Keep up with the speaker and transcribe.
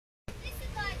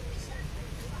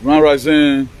Grand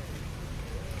rising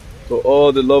to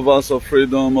all the lovers of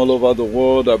freedom all over the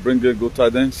world. I bring you good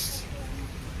tidings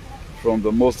from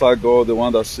the Most High God, the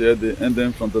one that said the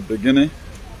ending from the beginning,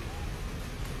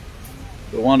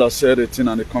 the one that said it in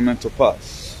and it coming to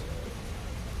pass.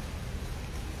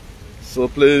 So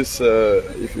please,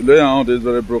 if you lay on this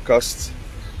very broadcast,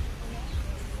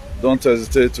 don't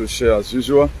hesitate to share as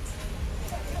usual,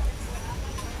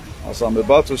 as I'm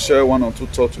about to share one or two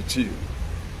thoughts with you.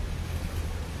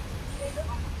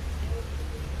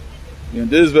 In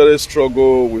this very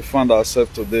struggle we find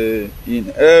ourselves today,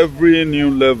 in every new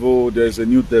level there is a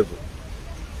new devil.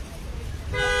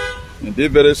 In this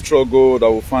very struggle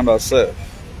that we find ourselves,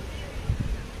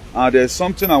 and there is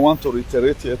something I want to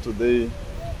reiterate here today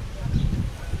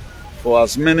for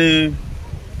as many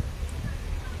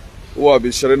who have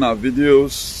been sharing our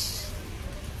videos,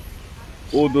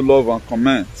 who do love and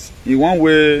comment. In one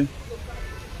way,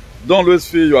 don't always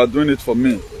feel you are doing it for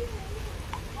me.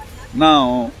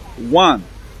 Now, one,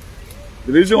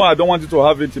 the reason why I don't want you to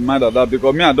have it in mind that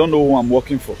because me, I don't know who I'm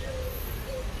working for.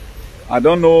 I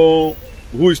don't know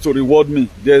who is to reward me.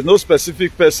 There is no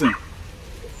specific person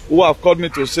who have called me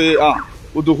to say,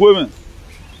 Uduhuemen,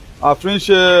 a friend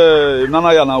nana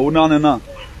yana unana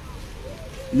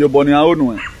you boni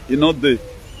aonwe, you know they.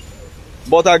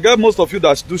 But I get most of you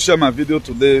that do share my video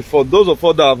today. For those of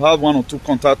us that I've had one or two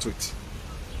contacts with,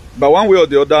 by one way or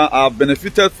the other, I have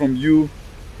benefited from you.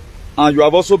 And you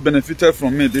have also benefited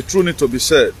from me. The truth needs to be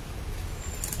said.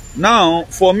 Now,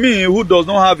 for me, who does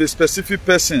not have a specific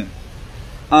person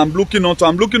I'm looking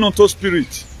onto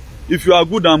spirit. If you are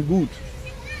good, I'm good.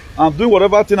 I'm doing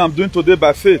whatever thing I'm doing today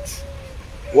by faith.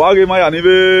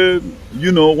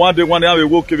 You know, one day I will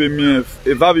walk with me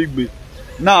a very big.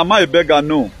 Now, am I a beggar?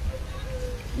 No.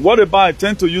 What about I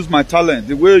tend to use my talent,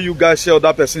 the way you guys share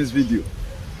that person's video?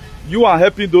 You are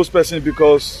helping those persons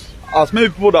because as many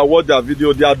people that watch their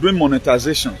video, they are doing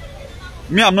monetization.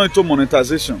 Me, I'm not into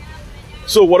monetization.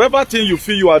 So whatever thing you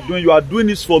feel you are doing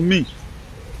it for me.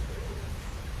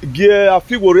 Because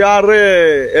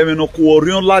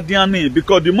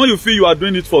the more you feel you are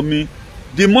doing it for me,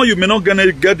 the more you may not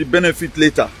gonna get the benefit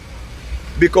later.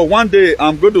 Because one day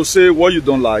I'm going to say what you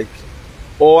don't like,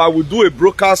 or I will do a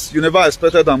broadcast you never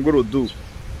expected I'm going to do.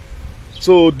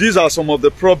 So these are some of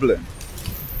the problems.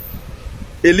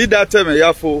 A leader tell me,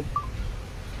 Yafo,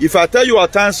 if I tell you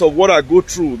at times of what I go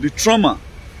through, the trauma,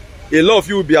 a lot of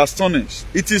you will be astonished.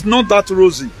 It is not that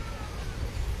rosy.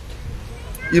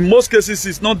 In most cases,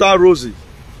 it's not that rosy.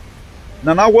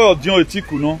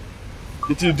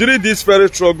 It is during this very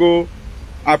struggle,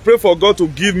 I pray for God to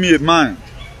give me a mind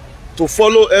to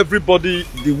follow everybody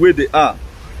the way they are.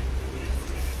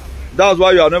 That's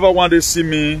why you will never one day see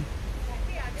me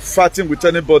fighting with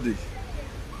anybody.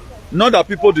 Not that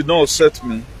people did not upset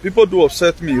me. People do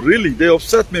upset me. Really, they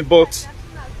upset me. But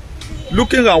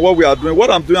looking at what we are doing,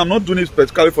 what I'm doing, I'm not doing it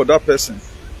particularly for that person.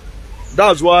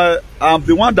 That's why I'm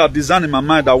the one that designed in my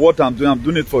mind that what I'm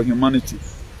doing it for humanity.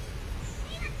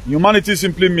 Humanity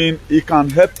simply means it can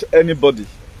help anybody.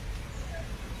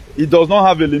 It does not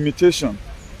have a limitation.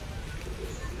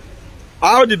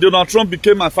 How did Donald Trump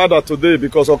become my father today?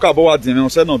 Because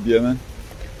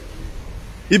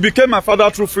he became my father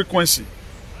through frequency.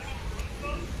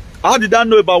 How did I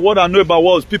know about what I know about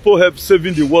was people help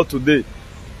saving the world today?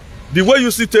 The way you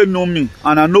still know me,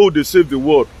 and I know they save the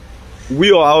world,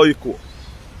 we are all equal.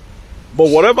 But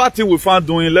whatever thing we find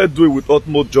doing, let's do it with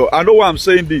utmost joy. I know why I'm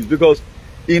saying this, because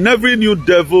in every new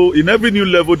devil, in every new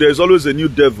level, there is always a new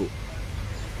devil.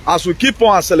 As we keep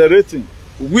on accelerating,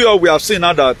 we have seen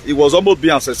now that it was almost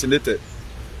being assassinated.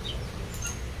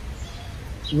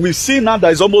 We see now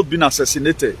that it's almost been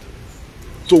assassinated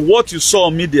to what you saw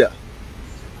on media.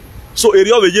 So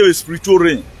area of a year is spiritual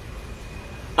reign.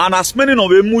 And as many of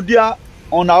the media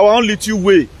on our own little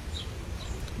way,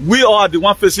 we are the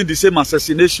one facing the same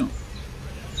assassination.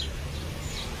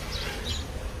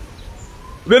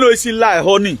 When you see lie,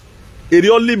 honey, it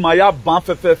only Maya ban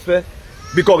fe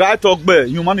because I talk about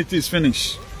humanity is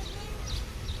finished.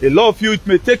 A lot of you, it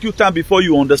may take you time before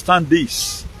you understand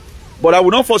this. But I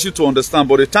will not force you to understand,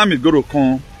 but the time is going to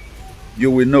come,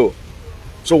 you will know.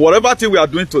 So whatever thing we are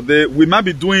doing today, we might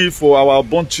be doing it for our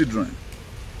born children.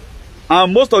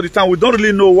 And most of the time, we don't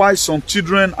really know why some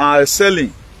children are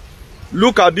excelling.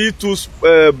 Look at these two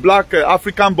black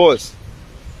African boys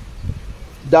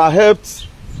that helped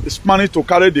Spanish to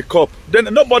carry the cup.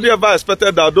 Then nobody ever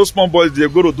expected that those small boys, they're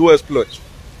going to do exploit.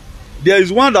 There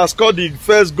is one that scored the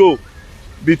first goal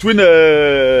between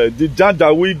the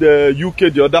Janja with the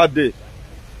UK the other day.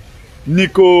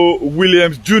 Nico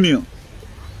Williams Jr.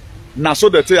 Now, so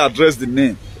that they address the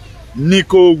name.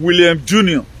 Nico Williams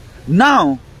Jr.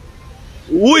 Now,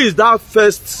 Who is that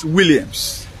first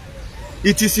Williams?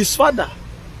 It is his father.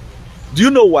 Do you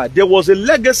know why? There was a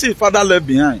legacy his father left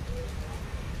behind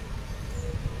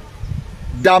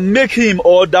that make him,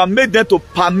 or that made them to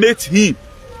permit him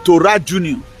to write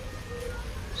Junior.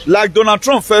 Like Donald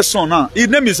Trump's first son now. His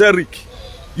name is Eric.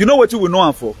 You know what you will know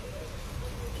him for?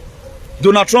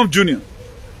 Donald Trump Jr.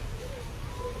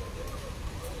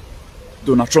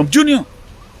 Donald Trump Jr.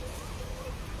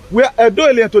 Where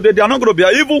Edo today, they are not going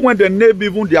to be, even when they name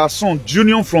even their son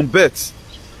Junior from birth,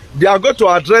 they are going to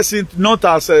address it not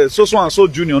as so and so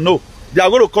Junior. No, they are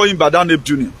going to call him by that name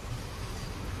Junior.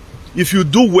 If you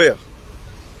do well,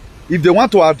 if they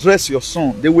want to address your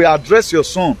son, they will address your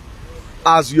son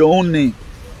as your own name.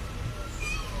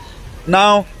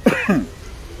 Now,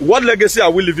 what legacy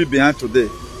are we leaving behind today?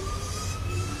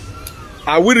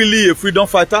 Are we really a freedom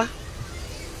fighter?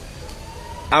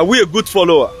 Are we a good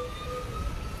follower?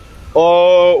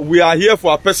 Or we are here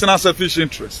for our personal selfish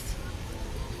interest?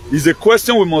 It's a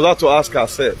question we must have to ask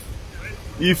ourselves.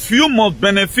 If you must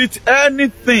benefit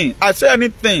anything, I say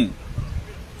anything,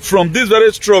 from this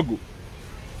very struggle,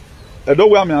 I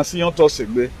don't wear me and see you talk,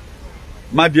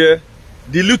 my dear,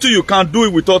 the little you can do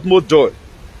it with utmost joy.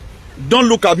 Don't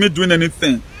look at me doing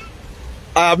anything.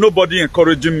 I have nobody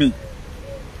encouraging me.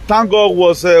 Thank God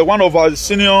was one of our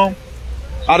senior,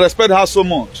 I respect her so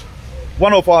much,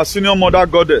 one of our senior mother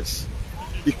goddess.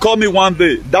 He called me one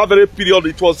day, that very period,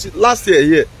 it was last year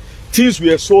here, things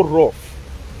were so rough.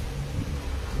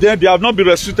 Then they have not been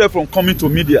restricted from coming to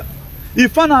media. He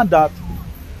found out that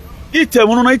even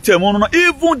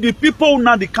the people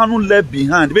now the canon left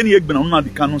behind,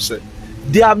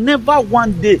 they have never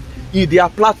one day in their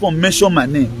platform mentioned my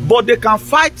name. But they can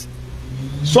fight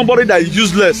somebody that is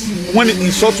useless when it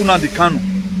insults the canon.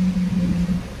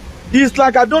 It's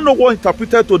like I don't know what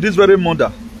interpreted to this very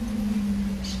mother.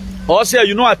 Also,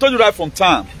 you know, I told you right from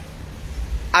time.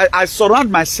 I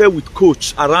surround myself with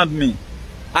coach around me.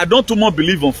 I don't too much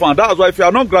believe on fan. That's why if you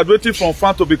are not graduating from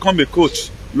fan to become a coach,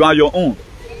 you are your own.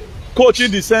 Coach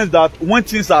in the sense that when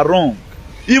things are wrong,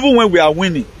 even when we are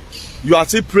winning, you are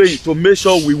still praying to make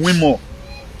sure we win more.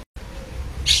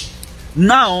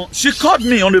 Now, she called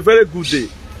me on a very good day.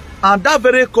 And that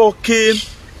very call came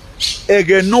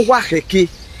again.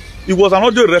 It was an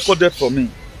audio recorded for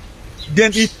me.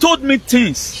 Then he told me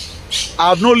things I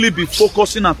have not really been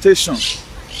focusing attention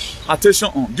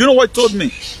on. Do you know what he told me?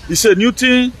 He said,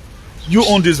 Newton, you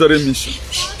own this very mission.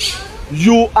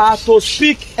 You are to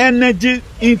speak energy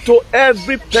into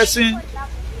every person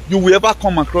you will ever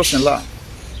come across in life.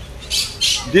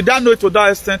 Did I know it to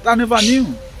that extent? I never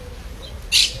knew.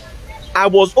 I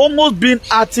was almost being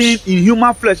acting in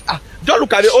human flesh. Just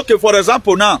look at it. Okay, for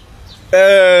example, now,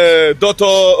 Dr.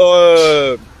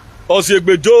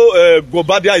 Oziegbejo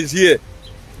Gobadia is here.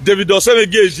 David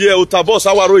Osemege is here. Otabo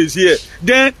Sawaro is here.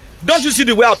 Then, don't you see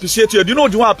the way I appreciate you? Do you know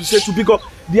the way I appreciate you? Because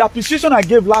the appreciation I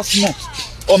gave last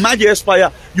month on my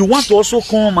Expire, you want to also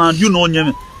come and you know,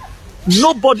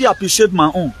 nobody appreciate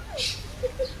my own.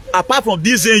 Apart from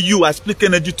this you, I speak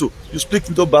energy to. You speak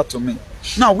into back to me.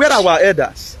 Now, where are our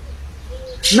elders?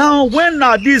 Now, when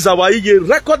this our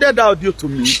recorded audio to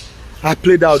me, I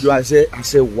played audio. I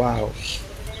said, wow.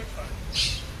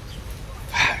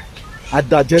 I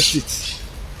digest it.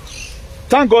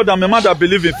 Thank God I'm a man that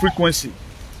believes in frequency.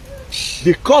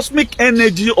 The cosmic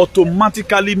energy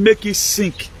automatically make it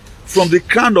sink from the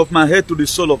crown of my head to the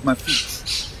sole of my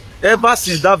feet. Ever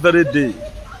since that very day,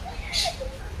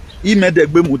 he made the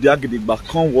Gbe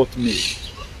come what may.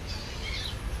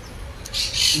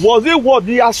 Was it what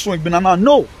he has swing banana?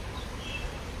 No.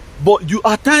 But you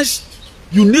at times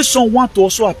you need someone to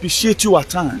also appreciate you at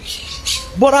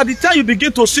times. But at the time you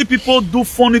begin to see people do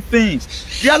funny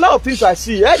things, there are a lot of things I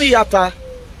see. Any at times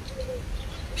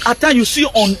you see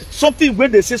on something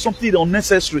when they say something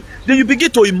unnecessary, then you begin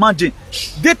to imagine.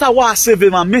 Data wa save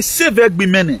man, me save every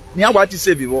many. Ni awa ti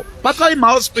save you. Particularly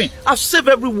my husband, I've saved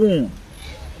everyone.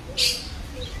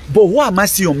 But why am I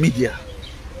still on media?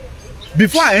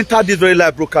 Before I enter this very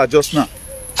live broadcast just now,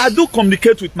 I do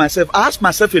communicate with myself. I ask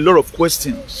myself a lot of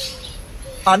questions.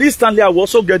 And instantly I will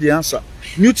also get the answer.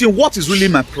 Newton, what is really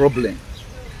my problem?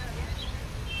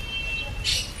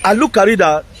 I look at it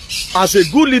that as a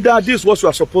good leader, this is what you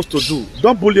are supposed to do.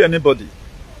 Don't bully anybody.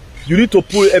 You need to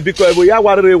pull a because we are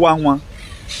one.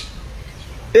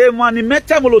 Today,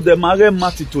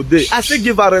 I still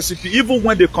give a recipe even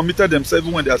when they committed themselves,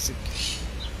 even when they are sick.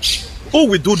 Who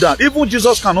will do that? Even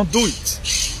Jesus cannot do it.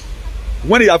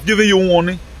 When he have given you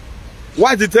warning,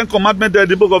 why is the 10 Commandments there in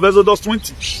the book of Exodus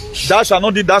 20? Thou shalt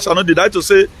not do, thou shalt not do. That to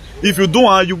say, if you do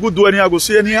you go do anyhow, go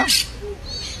see anyhow.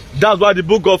 That's why the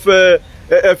book of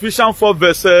Ephesians 4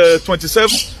 verse 27.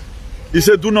 He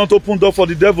said, do not open door for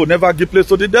the devil, never give place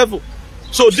to the devil.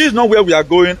 So this is not where we are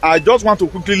going. I just want to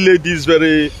quickly lay this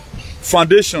very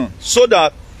foundation so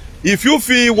that if you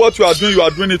feel what you are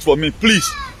doing it for me, please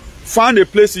find a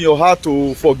place in your heart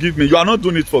to forgive me. You are not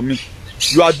doing it for me.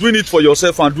 You are doing it for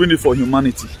yourself and doing it for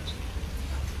humanity.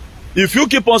 If you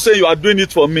keep on saying you are doing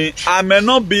it for me, I may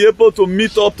not be able to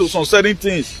meet up to some certain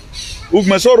things.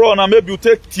 Maybe you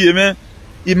take TMN,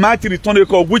 it might return a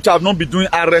call, which I have not been doing.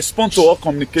 I respond to all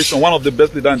communication, one of the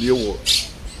best leaders in the whole world.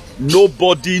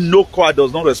 Nobody, no call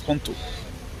does not respond to.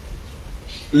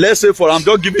 Let's say I'm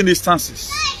just giving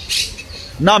instances.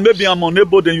 Now maybe I'm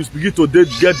unable, then you begin to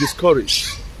get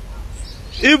discouraged.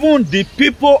 Even the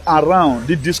people around,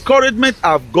 the discouragement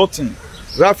I've gotten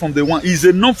right from the one is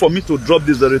enough for me to drop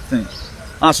this very thing.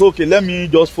 And so, okay, let me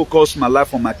just focus my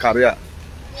life on my career.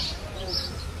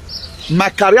 My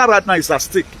career right now is at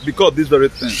stake because of this very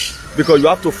thing. Because you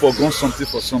have to forgo something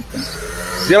for something.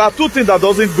 There are two things that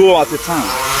doesn't go at a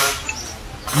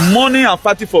time. Money and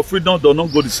fighting for freedom do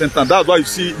not go at the same time. That's why you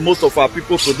see most of our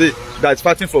people today that is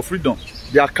fighting for freedom.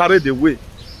 They are carried away.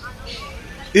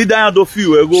 Either I don't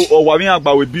feel or we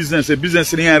about with business, a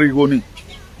business in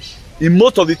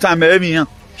most of the time,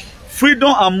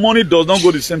 freedom and money does not go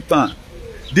at the same time.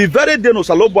 The very day no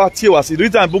Salobo was written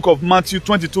in the book of Matthew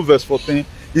 22 verse 14.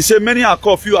 He said, many are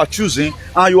called, few are choosing,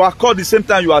 and you are called the same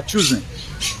time you are choosing.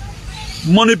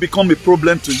 Money become a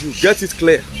problem to you. Get it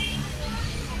clear.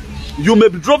 You may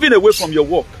be driven away from your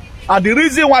work. And the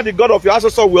reason why the God of your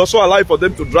ancestors will also allow for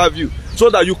them to drive you, so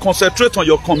that you concentrate on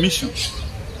your commission.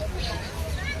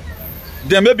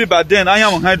 Then maybe by then, I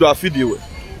am behind to feed you.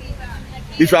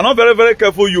 If you are not very, very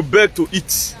careful, you beg to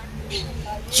eat.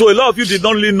 So a lot of you did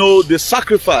not really know the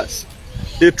sacrifice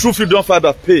a true freedom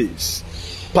fighter pays.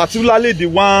 Particularly the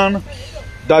one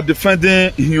that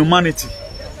defending humanity.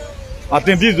 I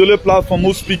think this is the only platform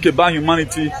who speak about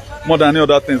humanity more than any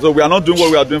other thing. So we are not doing what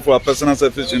we are doing for our personal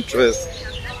selfish interest.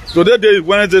 Today is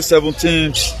Wednesday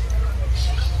 17th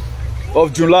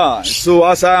of July. So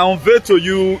as I unveil to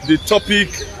you the topic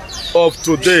of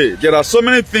today, there are so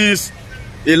many things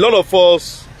a lot of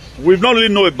us we've not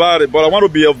really know about it, but I want to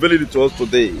be unveiling it to us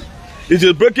today. It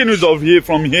is breaking news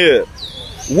from here.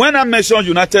 When I mention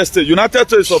United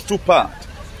States is of two parts.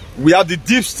 We have the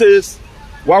deep states,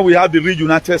 while we have the real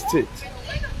United States.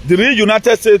 The real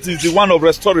United States is the one of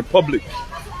Restore Republic,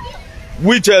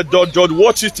 which George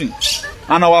Washington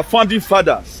and our founding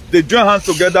fathers, they join hands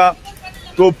together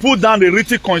to put down the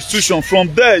written constitution.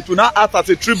 From there, it will now act as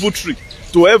a tributary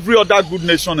to every other good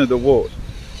nation in the world.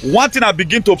 One thing I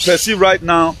begin to perceive right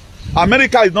now,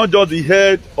 America is not just the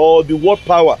head or the world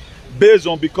power based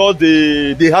on because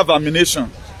they have ammunition.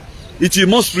 It is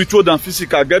more spiritual than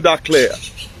physical. Get that clear.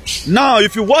 Now,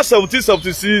 if you watch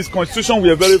 1776 Constitution, we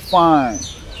are very fine.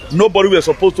 Nobody was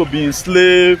supposed to be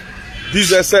enslaved.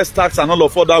 These excess tax and all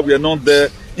of that were not there.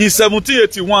 In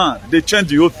 1781, they changed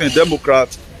the whole thing.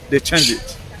 Democrats, they changed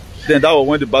it. Then that was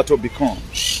when the battle began.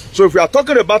 So if we are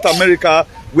talking about America,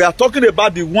 we are talking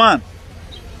about the one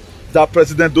that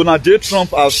President Donald J.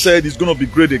 Trump has said is going to be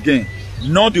great again.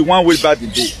 Not the one way back in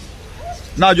the day.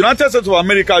 Now, United States of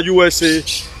America, USA,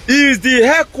 is the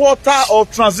headquarters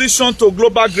of transition to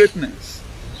global greatness,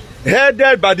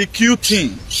 headed by the Q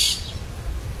team.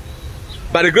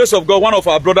 By the grace of God, one of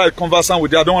our brothers is conversing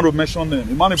with you. I don't want to mention them.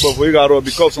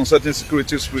 Because of some certain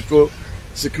spiritual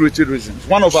security reasons.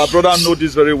 One of our brothers knows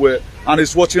this very well and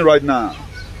is watching right now.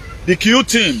 The Q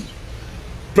team,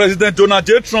 President Donald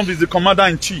J. Trump is the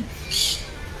commander-in-chief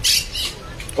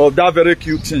of that very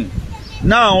Q team.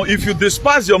 Now, if you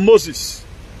despise your Moses,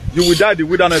 you will die in the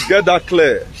wilderness. Get that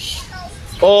clear.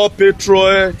 All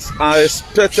patriots are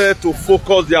expected to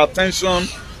focus their attention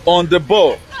on the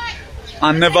ball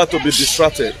and never to be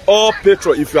distracted. All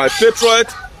patriots, if you are a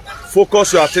patriot,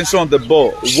 focus your attention on the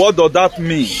ball. What does that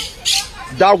mean?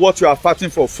 That what you are fighting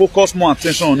for, focus more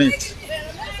attention on it.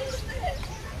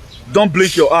 Don't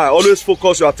blink your eye. Always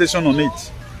focus your attention on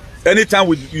it. Anytime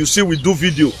you see we do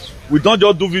video, we don't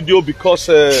just do video because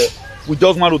we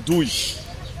just want to do it.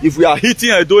 If we are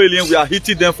hitting a do alien, we are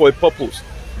hitting them for a purpose.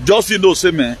 Just you know, say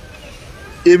man,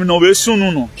 you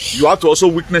have to also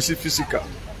witness it physical.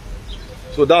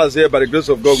 So that's here by the grace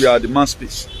of God we are the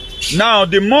masterpiece. Now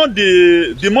the more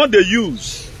they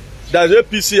use that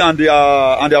APC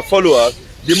and their followers,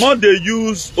 the more they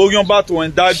use OGHINOBA to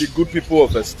indict the good people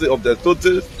of those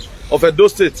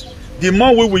states, the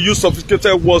more we will use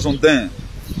sophisticated words on them.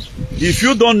 If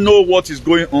you don't know what is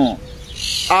going on,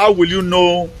 how will you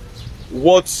know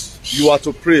what you are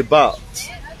to pray about?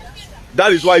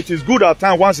 That is why it is good at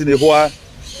times, once in a while,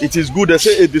 it is good. They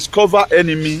say a discovered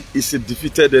enemy is a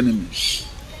defeated enemy.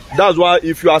 That's why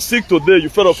if you are sick today, you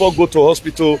first of all go to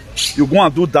hospital, you go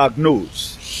and do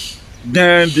diagnose.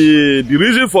 Then the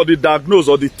reason for the diagnose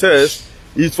or the test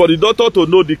is for the doctor to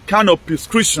know the kind of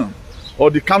prescription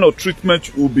or the kind of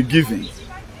treatment you will be giving.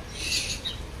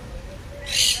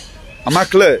 Am I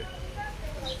clear?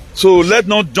 So let's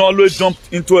not always jump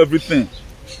into everything.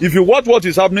 If you watch what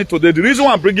is happening today, the reason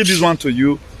why I'm bringing this one to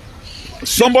you,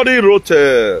 somebody wrote,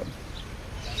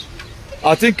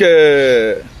 I think,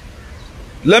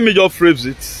 let me just phrase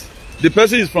it. The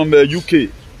person is from the UK.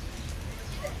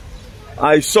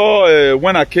 I saw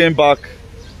when I came back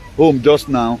home just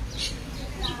now,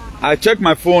 I checked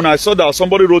my phone, I saw that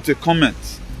somebody wrote a comment.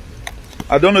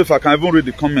 I don't know if I can even read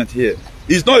the comment here.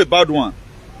 It's not a bad one.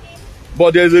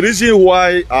 But there's a reason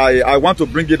why I want to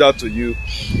bring it out to you.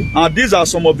 And these are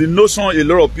some of the notions a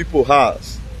lot of people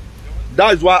has.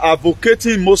 That is why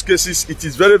advocating in most cases, it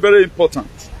is very, very important.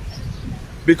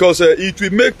 Because it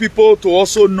will make people to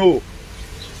also know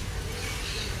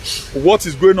what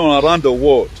is going on around the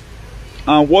world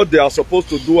and what they are supposed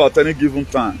to do at any given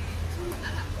time.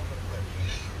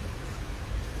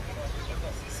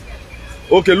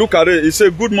 Okay, look at it. He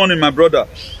said, good morning, my brother.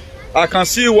 I can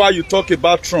see why you talk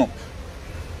about Trump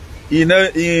in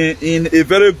a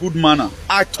very good manner.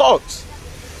 I thought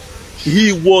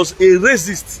he was a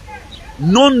racist.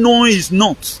 Not knowing is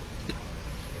not.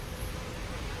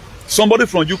 Somebody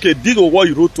from UK did what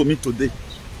he wrote to me today.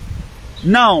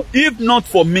 Now, if not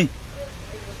for me,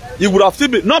 he would have still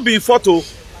been, not been photo.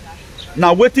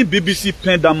 Now, waiting BBC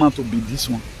penned that man to be this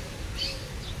one.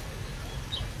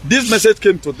 This message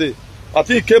came today. I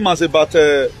think it came as about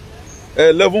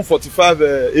 11:45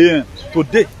 a.m.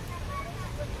 today.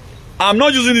 I'm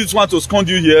not using this one to scold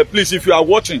you here. Please, if you are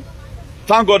watching,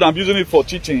 thank God I'm using it for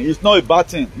teaching. It's not a bad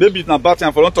thing. Maybe it's not a bad thing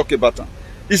if I don't talk about it.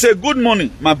 He said, good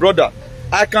morning, my brother.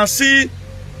 I can see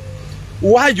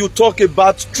why you talk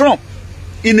about Trump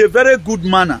in a very good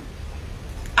manner.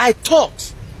 I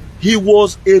thought he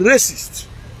was a racist,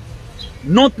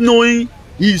 not knowing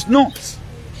he is not.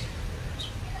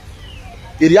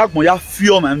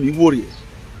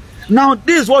 Now,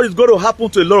 this is what is going to happen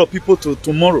to a lot of people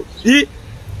tomorrow.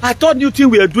 I thought you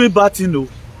think we are doing bad thing, no.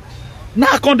 Now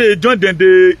I can't join them,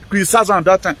 they criticize at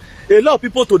that time. A lot of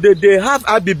people today, they have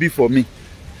IBB for me.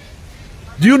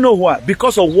 Do you know why?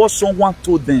 Because of what someone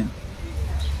told them.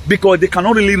 Because they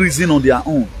cannot really reason on their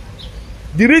own.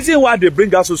 The reason why they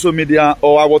bring out social media,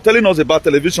 or I was telling us about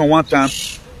television one time,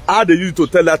 how they used to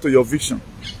tell that to your vision.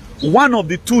 One of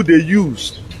the two they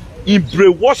use in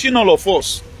brainwashing all of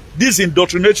us, this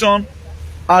indoctrination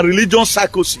and religion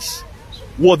psychosis,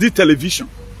 was this television.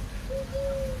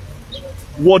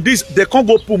 Was this, they can't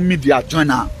go put media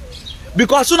journal.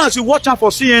 Because as soon as you watch out for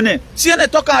CNN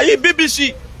talking,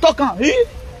 BBC talking,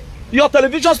 your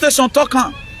television station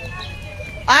talking,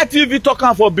 ITV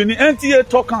talking for Benin, NTA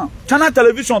talking, China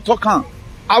television talking.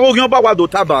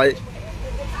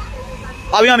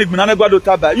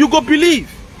 You go believe.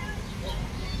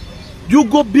 You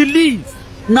go believe.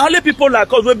 Now only people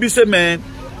like us will be say, man,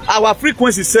 our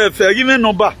frequency self, even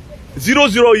number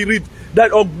 00 you read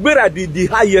that where the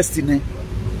highest in it.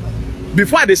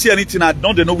 Before they see anything, I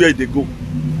don't know where they go.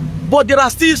 But there are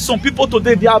still some people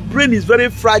today, their brain is very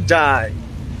fragile.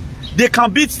 They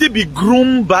can still be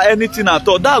groomed by anything at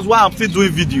all. That's why I'm still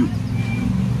doing video.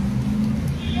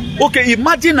 Okay,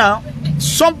 imagine now,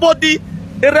 somebody,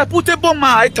 a reputable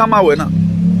man,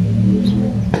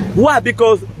 why?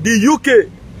 Because the UK,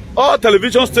 all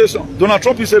television stations, Donald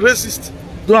Trump is a racist.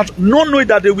 Not knowing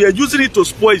that they were using it to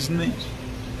spoil his name.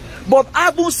 But I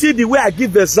won't see the way I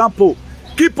give the example.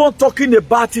 Keep on talking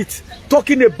about it,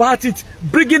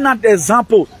 bringing out the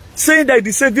example, saying that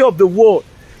the savior of the world.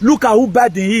 Look at who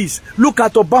Biden is. Look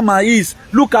at Obama is.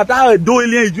 Look at how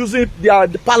Doyle is using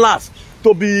the palace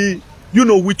to be, you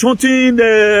know, witch-hunting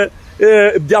their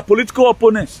political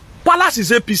opponents. Palace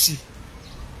is APC.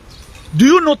 Do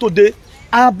you know today,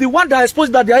 I'm the one that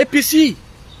exposed that they are APC.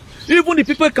 Even the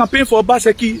people campaigning for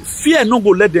Obaseki, fear no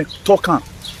go let them talk on.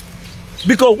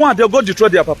 Because one, they'll go destroy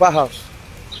their papa house.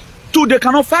 Two, they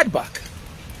cannot fight back.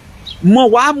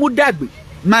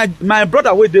 My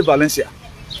brother wait in Valencia.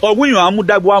 Or when you are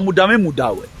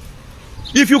Mudagwe,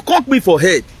 if you conk me for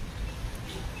head,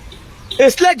 a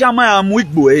sledgehammer am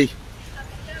weak boy.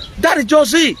 That is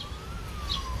just it.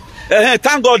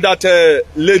 Thank God that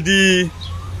Lady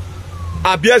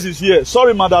Abies is here.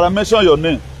 Sorry, madam, I mentioned your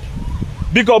name.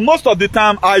 Because most of the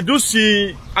time I do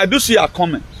see her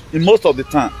comment. In most of the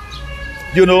time.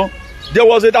 You know, there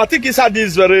was I think it's had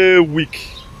this very week.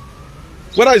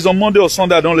 Whether it's on Monday or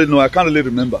Sunday, I don't really know. I can't really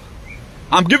remember.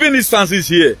 I'm giving instances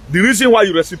here. The reason why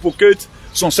you reciprocate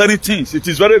some certain things, it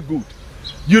is very good.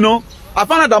 You know, I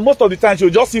found out that most of the time she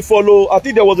would just follow. I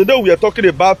think there was a day we were talking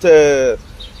about, I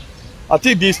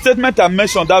think the statement I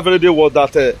mentioned that very day was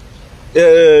that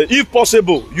if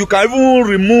possible, you can even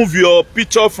remove your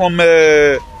picture from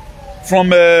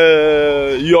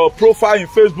your profile in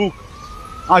Facebook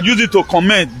and use it to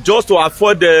comment just to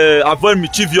avoid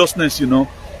mischievousness, you know.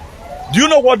 Do you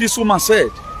know what this woman said?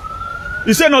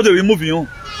 He said no, they remove you.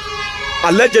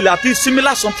 Allegedly, I think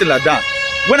similar something like that.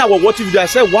 When I was watching video, I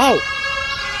said, wow.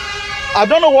 I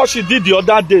don't know what she did the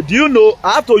other day. Do you know,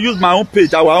 I have to use my own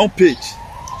page, our own page.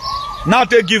 Now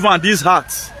they give her these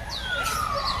hearts.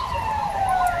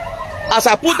 As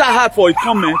I put that heart for a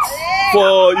comment,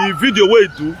 for a video where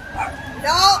it do,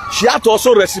 she had to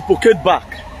also reciprocate back.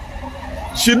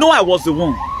 She know I was the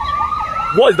one.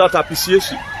 What is that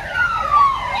appreciation?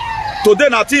 Today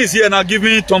nothing is here now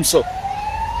giving me thumbs up.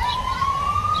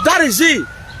 That is it.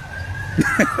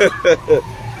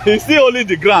 He's still holding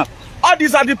the ground. All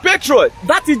these are the patriots.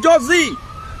 That is just it.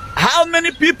 How many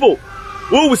people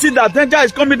who will see that danger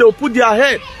is coming, they will put their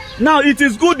head. Now it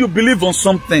is good you believe on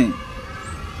something.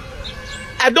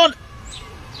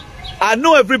 I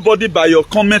know everybody by your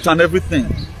comment and everything.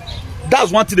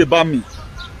 That's one thing about me.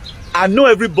 I know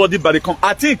everybody by the comment.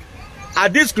 I think I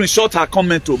did screenshot her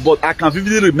comment too, but I can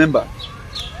vividly remember.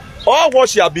 All what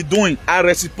she had been doing, I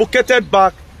reciprocated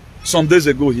back some days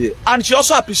ago here. And she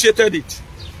also appreciated it.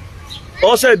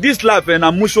 Also, this life and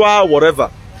mutual whatever.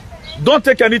 Don't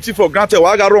take anything for granted.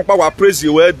 I praise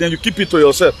you, well, then you keep it to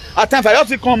yourself. At times, I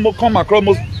also come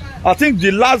across. I think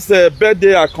the last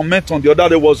birthday I comment on the other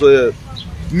day was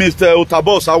Mr.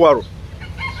 Otabo Sawaro.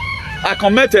 I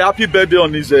comment a happy birthday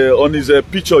on his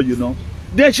picture, you know.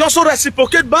 Then she also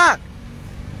reciprocate back.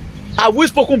 Have we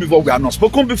spoken before? We have not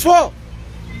spoken before.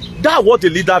 That's what the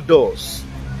leader does.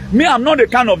 Me, I'm not the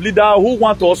kind of leader who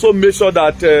want to also make sure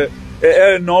that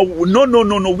no.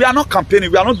 We are not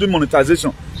campaigning. We are not doing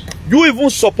monetization. You even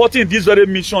supporting this very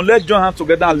mission. Let's join hands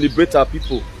together and liberate our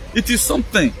people. It is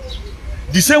something.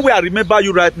 The same way I remember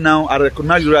you right now, I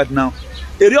recognize you right now.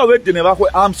 Area where they never.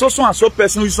 I'm so and so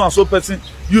person, so and so person.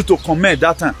 You to comment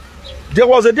that time. There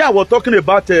was a day I was talking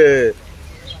about.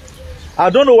 I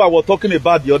don't know what I was talking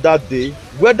about the other day.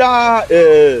 Whether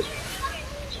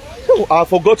I've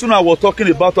forgotten what I was talking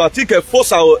about. I think a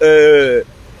force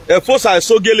I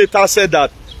so later said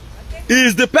that he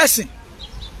is the person.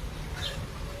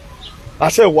 I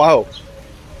said, wow.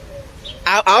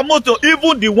 I'm not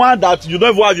even the one that you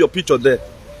don't even have your picture there.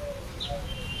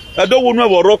 I don't know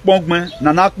what rock punk man,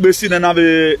 Nanak Besi,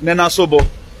 Nena Sobo.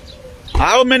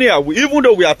 How many are we? Even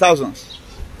though we are thousands.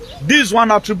 This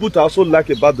one attribute I also like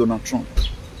about Donald Trump.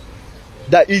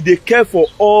 That he they care for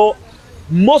all,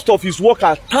 most of his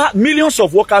workers, millions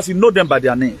of workers, he know them by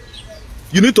their name.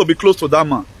 You need to be close to that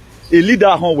man. A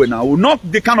leader home now,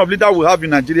 not the kind of leader we have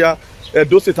in Nigeria,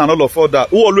 those and all of all that,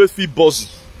 who always feel bossy.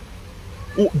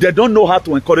 They don't know how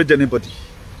to encourage anybody.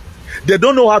 They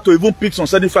don't know how to even pick some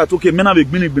certified. Okay, men have a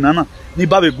banana,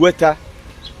 niba gueta.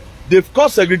 They've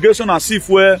caused segregation as if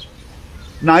where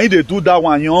now they do that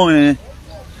one.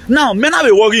 Now men have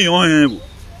a working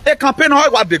a campaign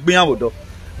what they do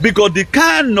because the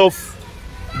kind of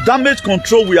damage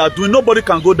control we are doing, nobody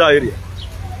can go that area.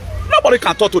 Nobody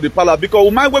can talk to the palace because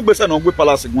we might work better on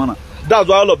palace. That's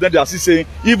why all of them they are still saying,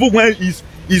 even when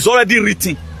it's already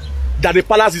written that the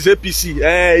palace is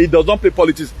APC, he does not play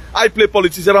politics. I play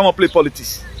politics, I don't play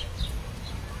politics.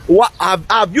 What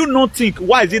have you not think?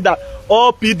 Why is it that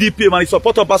all PDP man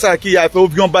support of Pasaki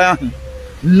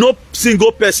no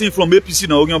single person from APC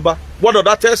no Ogyonba? What does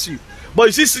that tell you?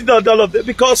 But you see all of them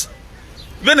because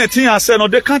when a thing has said no,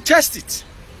 they can't test it.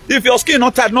 If your skin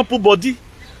not tight, not put body.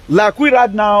 Like we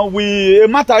right now, we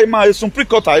matter is some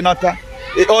pre-cut in that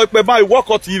or if work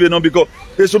out even because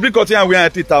the Supreme Court and we are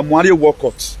at it work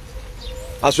out.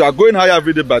 As we are going higher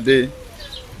every day by day,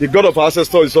 the God of our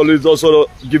ancestors is always also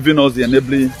giving us the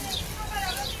enabling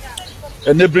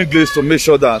grace to make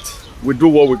sure that we do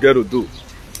what we get to do.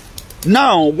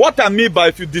 Now, what I mean by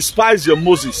if you despise your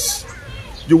Moses,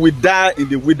 you will die in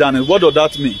the wilderness. What does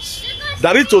that mean?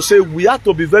 That is to say, we have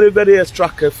to be very, very extra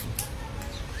careful.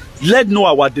 Let know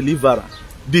our deliverer.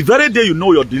 The very day you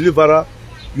know your deliverer,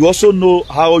 you also know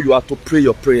how you are to pray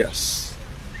your prayers.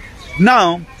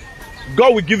 Now,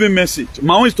 God will give a message.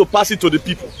 My own is to pass it to the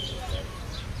people.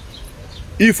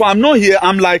 If I'm not here,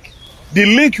 I'm like the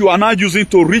link you are now using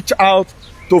to reach out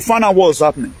to find out what's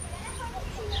happening.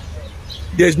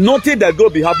 There's nothing that will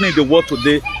be happening in the world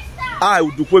today I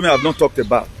have not talked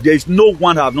about. There is no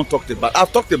one I have not talked about.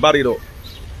 I've talked about it all.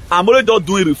 I'm only just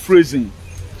doing rephrasing.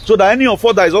 So that any of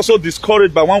us that is also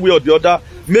discouraged by one way or the other,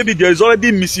 maybe there is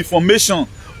already misinformation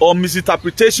or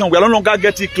misinterpretation. We are no longer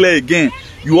getting clear again.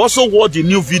 You also watch the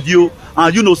new video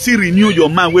and you know, see renew your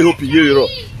mind. We hope you.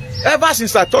 Ever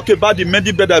since I talk about the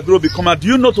many bed I grow become, do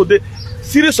you know today,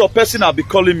 series of person have been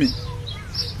calling me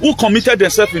who committed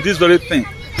themselves in this very thing,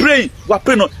 praying. We're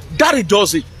praying. That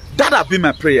does it. That have been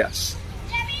my prayers.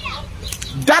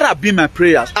 That have been my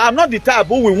prayers. I'm not the type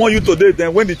who will want you today.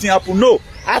 Then when the thing happen, no.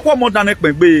 I want more than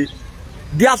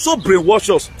they are so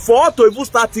brainwashed us. For us to even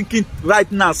start thinking right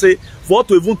now, say for us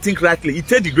to even think rightly, it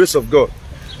takes the grace of God.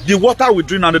 The water we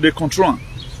drink under the control.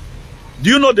 Do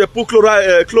you know they put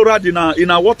chloride in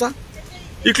our water?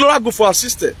 The chloride good for our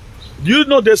sister. Do you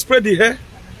know they spray the hair?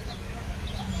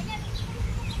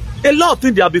 A lot of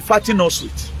things they have been fighting us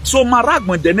with. So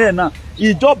maragman dene now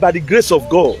is just by the grace of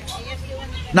God.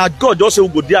 Now God just say we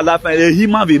go there life and a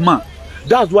human be man.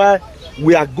 That's why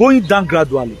we are going down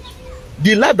gradually.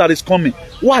 The life that is coming,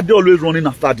 why are they always running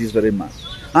after this very man?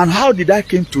 And how did I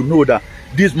came to know that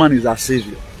this man is our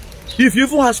savior? If you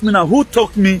even ask me now, who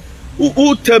taught me,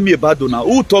 who tell me about Donald,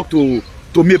 who talked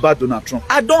to me about Donald Trump?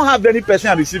 I don't have any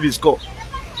person I receive his call.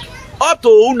 Up to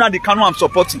who now the canon I'm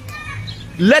supporting.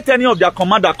 Let any of their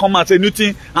commander come and say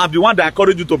anything and be one that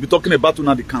encourage you to be talking about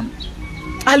now the canon.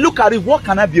 I look at it, what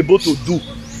can I be able to do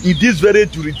in this very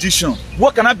jurisdiction?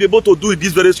 What can I be able to do in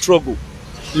this very struggle?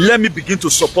 Let me begin to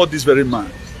support this very man.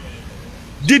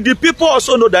 Did the people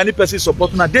also know that any person is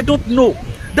supporting her? They don't know.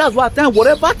 That's why I tell you,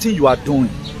 whatever thing you are doing,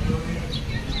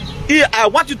 I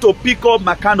want you to pick up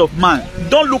my kind of man.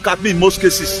 Don't look at me in most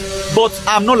cases, but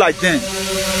I'm not like them.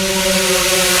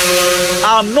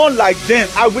 I'm not like them.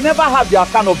 I will never have their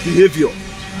kind of behavior.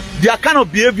 Their kind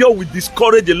of behavior will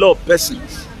discourage a lot of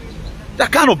persons.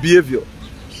 That kind of behavior.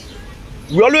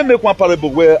 We always make one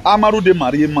parable where Amaru de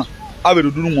Mariema. At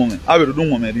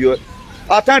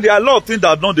times there are a lot of things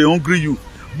that don't they hungry you.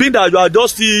 Being that you are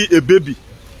just still a baby.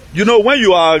 You know, when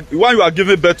you are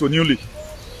giving birth to newly,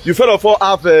 you first of all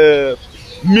have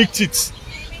milk teeth.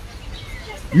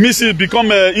 Misses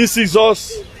become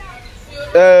incisors,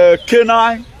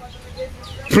 canine,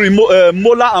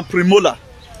 molar and premolar.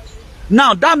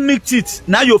 Now that milk teeth,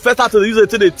 now you first have to use it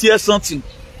to the tear something.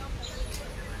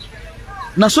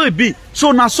 Now so it be.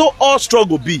 So now so all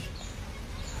struggle be.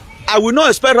 I will not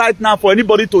expect right now for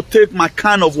anybody to take my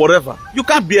kind of whatever. You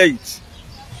can't bear it.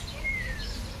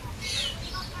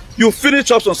 You finish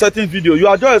up some certain video. You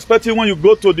are just expecting when you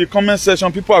go to the comment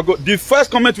section, people are the first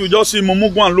comment you just see,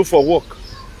 Mumu go and look for work.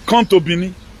 Come to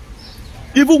Bini.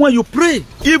 Even when you pray,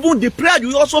 even the prayer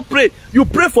you also pray. You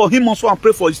pray for him also and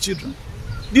pray for his children.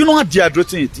 Do you know how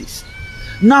dehydrating it is?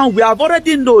 Now we have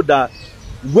already know that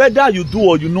whether you do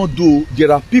or you not do,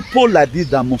 there are people like this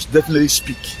that must definitely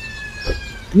speak.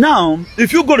 Now,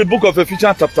 if you go to the book of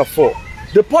Ephesians chapter 4,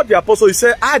 Paul the apostle, he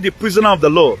said, I, the prisoner of the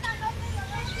Lord,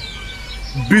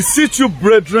 beseech you,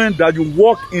 brethren, that you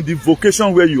walk in the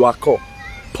vocation where you are called.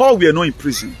 Paul were not in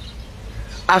prison.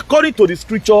 According to the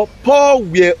scripture, Paul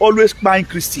were always buying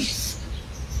Christians.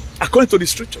 According to the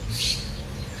scriptures.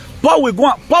 Paul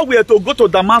were to go to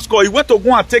Damascus. He went to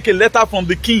go and take a letter from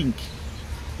the king.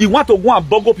 He went to go and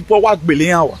boggle people work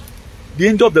Beliawa. The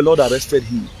angel of the Lord arrested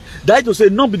him. That is to say,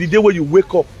 not be the day when you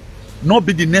wake up, not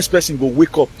be the next person go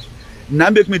wake up. Now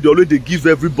make me the only they give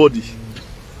everybody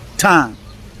time.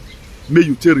 May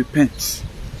you take repent.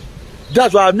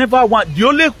 That's why I never want the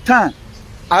only time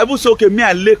I will say, okay, may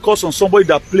I lay curse on somebody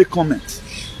that play comment.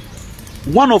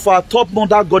 One of our top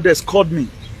mother goddess called me.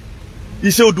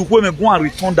 He said, do we go and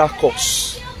return that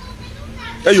curse?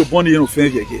 Hey, you born in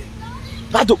offense again.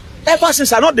 Ever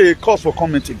since I know the cause for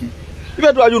comment again.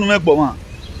 Even though I don't make one.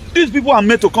 These people are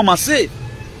meant to come and save.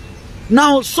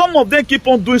 Now, some of them keep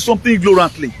on doing something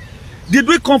ignorantly. Did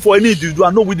we come for any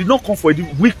individual? No, we did not come for it.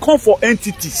 We come for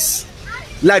entities.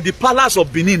 Like the palace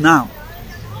of Benin now.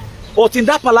 But in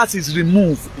that palace is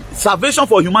removed. Salvation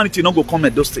for humanity not go come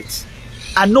at those states.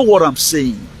 I know what I'm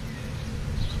saying.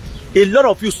 A lot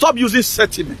of you, stop using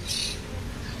sentiments.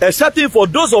 A setting for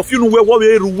those of you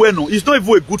who it's not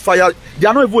even a good fire. They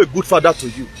are not even a good father to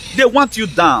you. They want you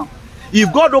down.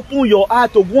 If God open your eye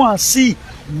to go and see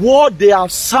what they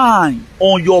have signed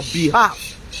on your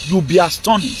behalf, you'll be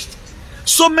astonished.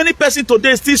 So many persons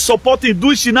today still supporting,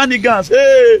 doing shenanigans.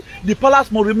 Hey, the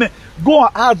palace must remain. Go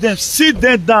and ask them, sit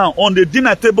them down on the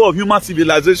dinner table of human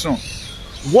civilization.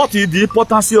 What is the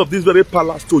importance of this very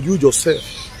palace to you yourself?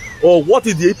 Or what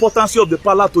is the importance of the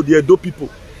palace to the Edo people?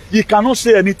 He cannot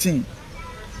say anything.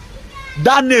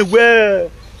 That name where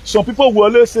some people will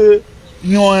always say,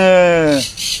 you know,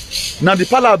 now the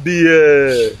palace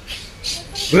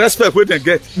be respect where they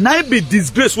get. Now it be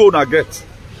disgrace where they get.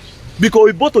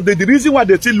 Because both of the reason why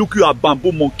they still look you at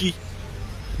bamboo monkey,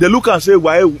 they look and say,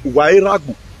 why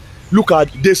ragu? Look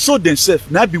at, they saw themselves,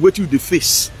 now be waiting with the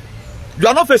face. You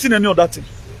are not facing any other thing.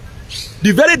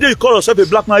 The very day you call yourself a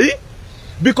black man,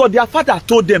 because their father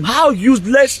told them how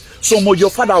useless some of your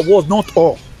father was, not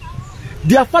all.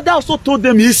 Their father also told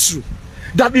them history.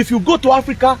 That if you go to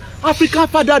Africa, African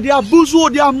father, they are bozo,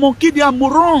 they are monkey, they are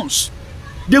morons.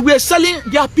 They were selling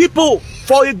their people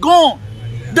for a gun.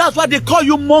 That's why they call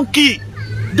you monkey.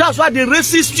 That's why they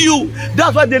resist you.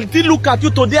 That's why they still look at you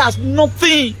today as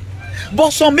nothing.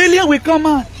 But some alien will come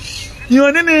out. You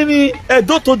enemy a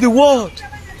dot to the world.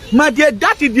 My dear,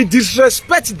 that is the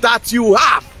disrespect that you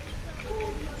have.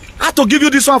 I have to give you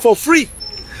this one for free.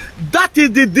 That is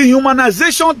the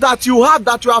dehumanization that you have,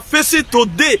 that you are facing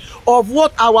today, of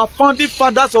what our founding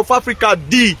fathers of Africa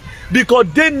did, because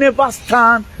they never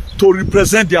stand to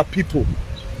represent their people.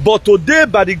 But today,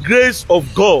 by the grace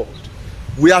of God,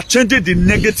 we are changing the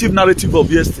negative narrative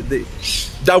of yesterday,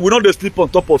 that we not sleep on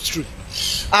top of street.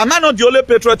 Am I not the only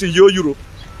patriot in Europe?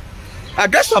 I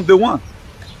guess I'm the one.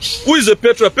 Who is a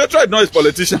patriot? Patriot is not a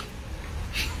politician.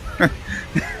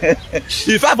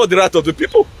 He fight for the right of the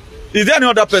people. Is there any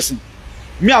other person?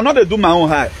 Me, I'm not going to do my own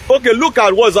high. Okay, look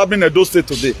at what's happening in those states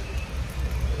today.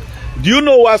 Do you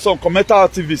know why some commercial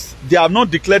activists, they have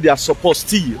not declared their support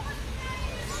still?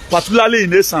 Particularly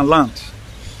in Eastern land.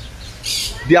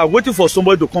 They are waiting for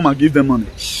somebody to come and give them money.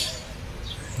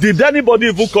 Did anybody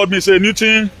even call me and say,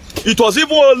 Newton? It was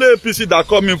even only APC that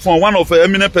called me from one of the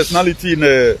eminent personality in...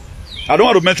 I don't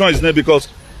want to mention his name because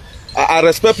I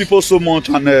respect people so much,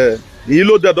 and he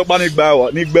know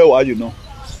that you know.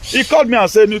 He called me and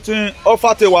said, Newton,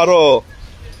 offer te waro.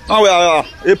 Now we are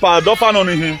a paradofa on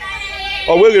him.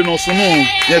 Or we no sunu.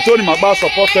 You told him about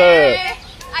support.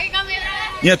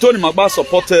 You told him about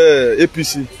support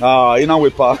APC. In our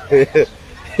way,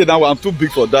 now I'm too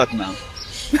big for that now.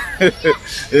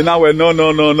 In our way, no.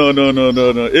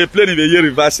 A plane in the year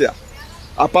reverse here.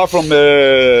 Apart from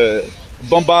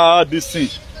bomber this thing.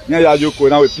 Now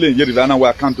we play in year reverse. Now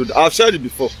I can't do that. I've said it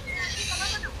before.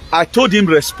 I told him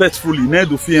respectfully, never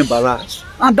to feel embarrassed.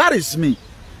 And that is me.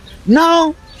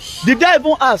 Now, the guy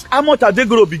even ask, how much are they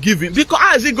going to be giving? Because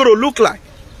how is it going to look like?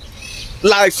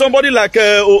 Like somebody like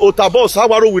Otabos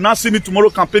Hawaro will not see me tomorrow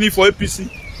campaigning for APC.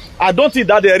 I don't think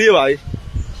that they are real.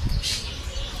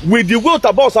 With the way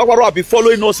Otabos Hawaro will be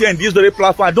following us here in this very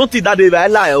platform, I don't think that they will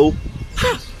lie. Oh.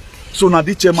 So now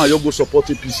this chairman, you go support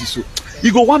APC. So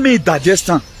you go 1 minute digest.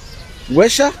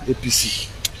 Where's APC?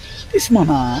 This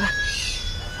man,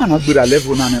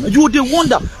 you they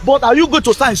wonder, but are you going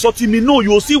to start insulting me? No, you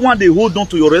will see one day hold on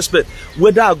to your respect,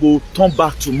 whether I go turn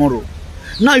back tomorrow.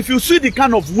 Now, if you see the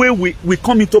kind of way we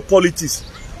come into politics,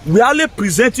 we are only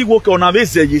presenting what on a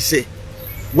you say.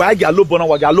 Why galo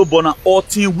bona,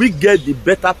 until we get the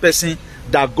better person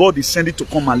that God is sending to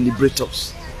come and liberate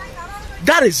us.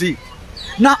 That is it.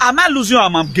 Now, am I losing or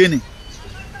am I gaining?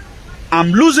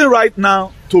 I'm losing right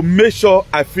now to make sure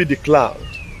I feel the cloud.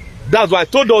 That's why I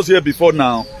told us here before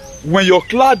now, when your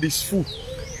cloud is full,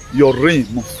 your rain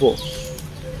must fall.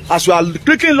 As you are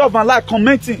clicking love and like,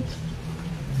 commenting,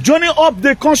 joining up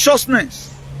the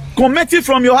consciousness, commenting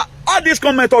from your heart, all these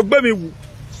comments of baby,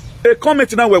 a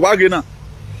comment now we're wagging now,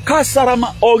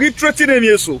 Kasarama or reiterating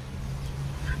them so.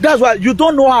 That's why you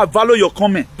don't know how I value your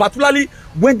comment, particularly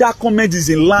when that comment is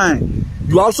in line.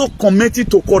 You are also commenting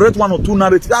to correct 1 or 2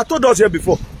 narratives. I told us here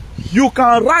before. You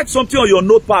can write something on your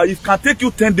notepad. It can take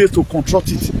you 10 days to construct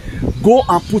it. Go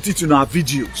and put it in our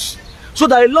videos. So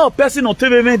that a lot of persons on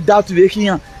TV doubt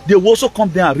they will also come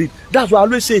there and read. That's why I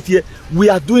always say it here. We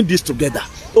are doing this together.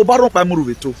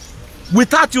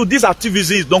 Without you, these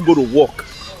activities don't go to work.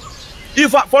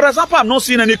 If, for example, I'm not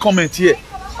seeing any comment here,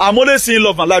 I'm only seeing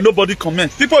love and like nobody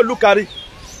comment. People look at it.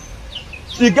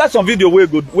 You get some video where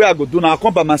I go do now. I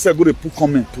come by myself, go to put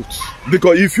comment,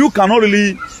 because if you cannot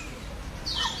really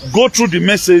go through the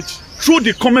message, through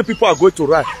the comment people are going to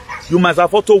write, you must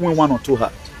have also win 1 or 2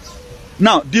 hearts.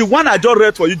 Now, the one I just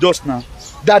read for you just now,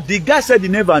 that the guy said he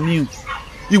never knew,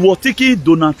 he was thinking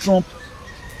Donald Trump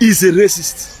is a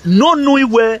racist. Not knowing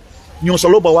where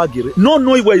not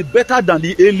knowing where it's better than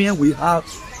the alien we have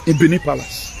in Benin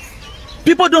Palace.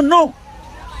 People don't know.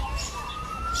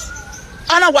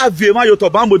 Ana wa viema yo to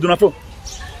bambo Donald Trump.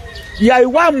 Ya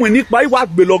iwa mwini pa iwa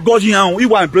gbelogoji han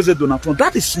iwa President Donald Trump.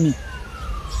 That is me.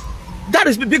 That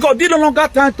is because they no longer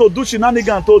time to do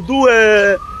shenanigans,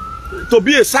 to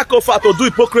be a sacrifice, to do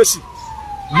hypocrisy.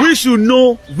 We should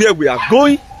know where we are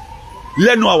going.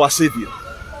 Let's know our Savior.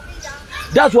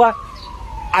 That's why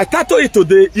I title it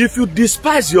today, if you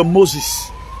despise your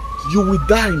Moses, you will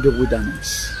die in the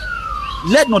wilderness.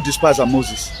 Let not despise our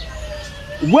Moses.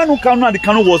 When Nnamdi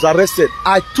Kanu was arrested,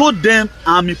 I told them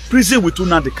I'm in prison with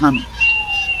Nnamdi Kanu.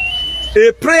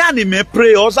 A prayer ni me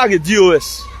pray also get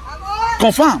DOS.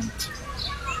 Confirmed.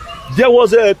 There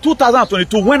was a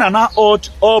 2022 when I now urged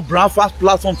all breakfast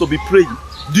platforms to be praying.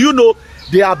 Do you know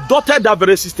they adopted that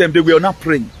very system? They were not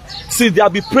praying. Since they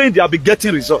have been praying, they have been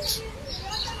getting results.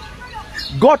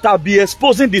 God has been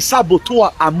exposing the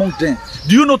saboteur among them.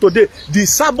 Do you know today the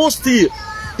sabot still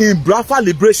in breakfast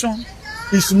liberation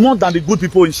is more than the good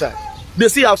people inside? They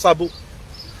still have sabot.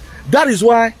 That is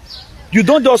why you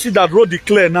don't just see that road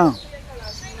declare now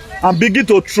and begin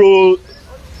to throw.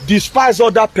 Despise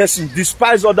other persons,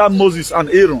 despise other Moses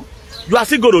and Aaron. You are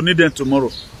still going to need them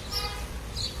tomorrow.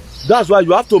 That's why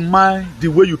you have to mind the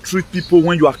way you treat people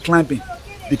when you are climbing,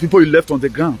 the people you left on the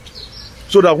ground,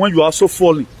 so that when you are also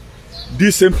falling,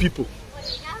 these same people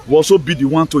will also be the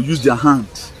one to use their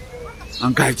hands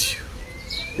and guide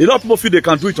you. A lot of people feel they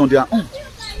can do it on their own.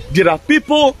 There are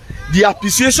people, the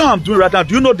appreciation I'm doing right now,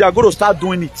 do you know they are going to start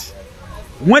doing it?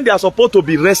 When they are supposed to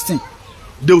be resting,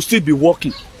 they will still be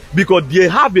working. Because they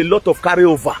have a lot of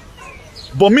carryover.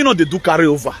 But me not they do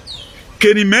carryover.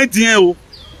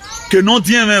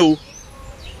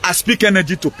 I speak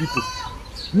energy to people.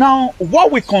 Now, what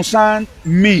will concern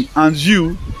me and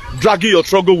you, dragging your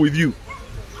struggle with you?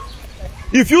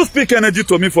 If you speak energy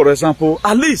to me, for example,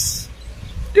 at least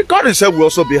the God himself will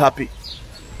also be happy.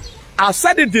 I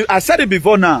said it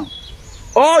before now.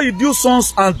 All you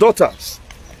sons and daughters,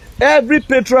 every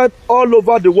patriot all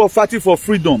over the world fighting for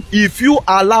freedom, if you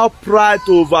allow pride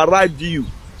to override you,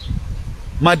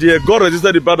 my dear, God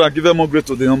resisted the brother and give them more grace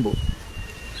to the humble.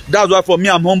 That's why for me,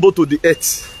 I'm humble to the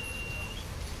earth.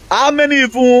 How many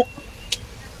even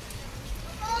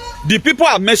the people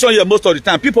I mention here most of the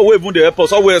time, people who even the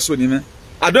airports, always with me.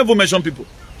 I don't even mention people.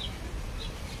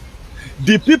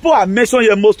 The people I mention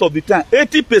here most of the time,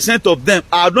 80% of them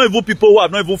are not even people who have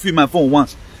not even filled my phone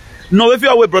once. No, if you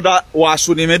are away, brother,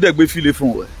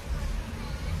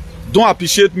 don't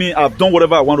appreciate me. I've done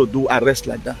whatever I want to do. I rest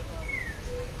like that.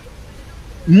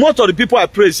 Most of the people I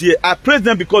praise here, I praise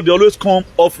them because they always come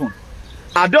often.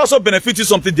 Are they also benefiting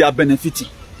something they are benefiting?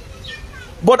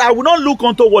 But I will not look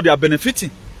onto what they are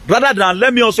benefiting. Rather than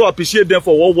let me also appreciate them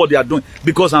for what they are doing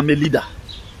because I'm a leader.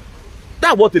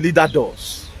 That's what a leader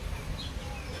does.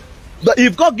 But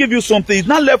if God gives you something, it's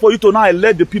not left for you to now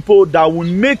elect the people that will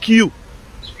make you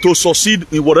to succeed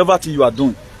in whatever thing you are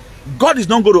doing. God is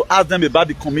not going to ask them about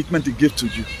the commitment he gave to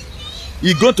you.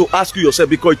 He's going to ask you yourself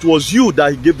because it was you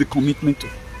that he gave the commitment to.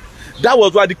 That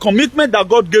was why the commitment that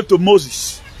God gave to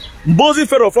Moses. Moses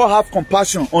first of all have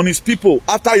compassion on his people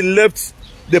after he left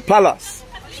the palace.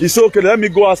 He said, okay, let me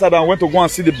go outside and went to go and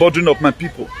see the burden of my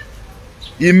people.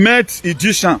 He met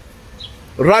Egyptian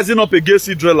rising up against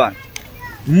Israelites.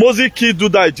 Moses killed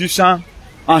that Egyptian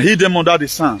and hid them under the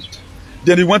sand.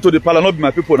 Then he went to the palace, not be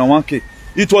my people, and 1K.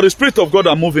 It was the Spirit of God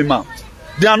that moved him out.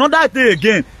 Then another day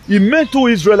again, he met two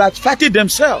Israelites fighting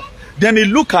themselves. Then he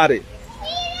looked at it.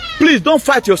 Please don't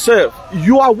fight yourself.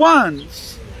 You are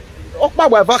ones.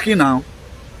 We're working now.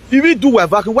 If we do we're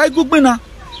working, why good now?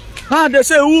 And they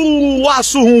say, ooh,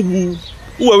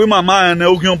 who my man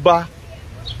and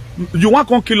you want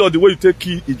to kill her the way you take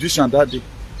key Egyptian that day.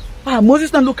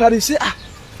 Moses now look at it and say,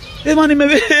 hey man,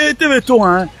 maybe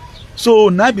so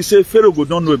now be say Pharaoh go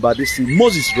don't know about this thing.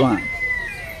 Moses ran.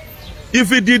 If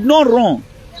he did not run,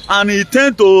 and he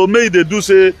tend to make the do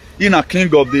say in a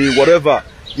king of the whatever,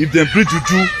 if they bring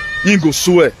juju, he go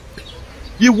swear.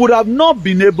 He would have not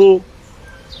been able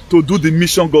to do the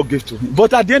mission God gave to him.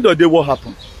 But at the end of the day, what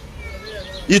happened?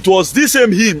 It was this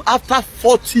same him after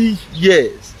 40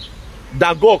 years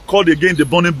that God called again the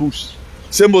burning bush.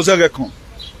 Say Moses, come.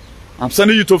 I'm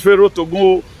sending you to Pharaoh to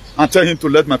go and tell him to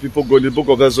let my people go in the book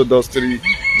of Exodus 3,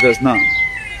 verse 9.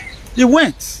 He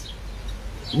went.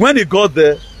 When he got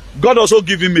there, God also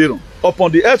gave him Aaron.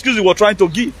 Upon the excuse he was trying to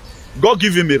give, God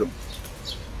gave him Aaron.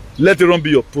 Let Aaron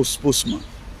be your postman.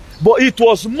 But it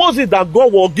was Moses that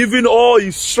God was giving all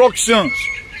instructions.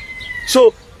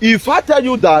 So if I tell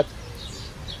you that,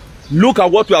 look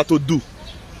at what we have to do.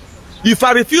 If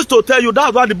I refuse to tell you,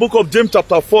 that's why the book of James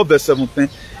chapter 4 verse 17,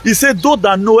 he said, those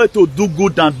that know how to do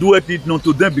good and do it not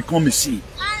to them become a sin.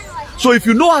 So if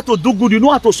you know how to do good, you know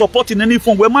how to support in any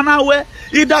form.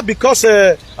 Either because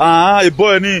a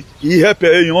boy he help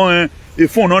a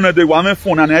phone on the woman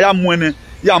phone and I am winning,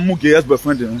 ya muge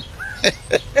boyfriend.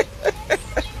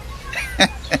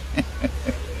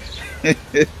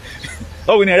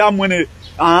 Oh, when I am winning,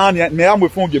 me am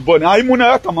with phone get boy. I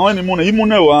muna come on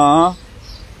imuna.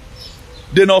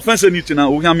 They no offense anything now.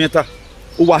 We am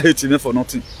who are hating for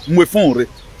nothing. Mwe phone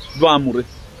do amure,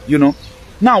 you know.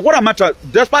 Now, what am I trying?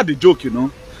 Despite the joke, you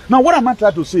know. Now, what am I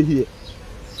trying to say here?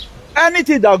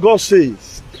 Anything that God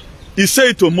says, He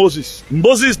said to Moses.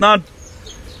 Moses is not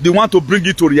the one to bring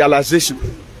it to realization.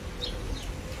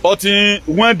 But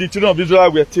when the children of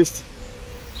Israel were tasting,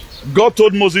 God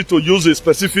told Moses to use a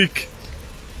specific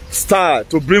style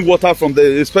to bring water from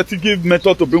a specific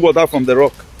method to bring water from the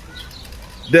rock.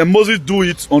 Then Moses do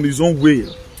it on his own way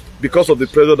because of the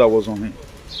pressure that was on him.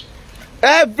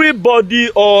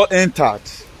 Everybody all entered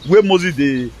where Moses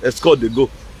they escort they go.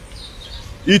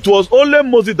 It was only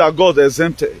Moses that God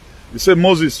exempted. He said,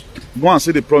 Moses, go and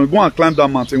see the promise. Go and climb that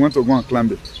mountain. He went to go and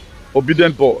climb it.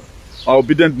 Obedient boy, or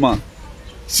obedient man.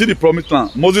 See the promised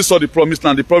land. Moses saw the promised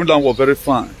land. The promised land was very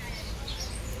fine.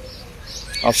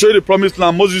 I'll show you the promised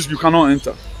land. Moses, you cannot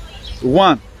enter.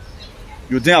 One,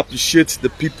 you didn't appreciate the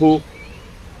people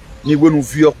in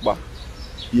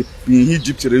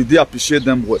Egypt. You didn't appreciate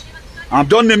them well. I'm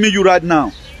done naming you right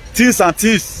now. Things and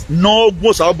things. No,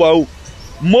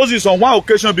 Moses on one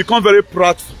occasion become very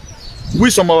proud.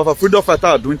 Which some of our freedom fighters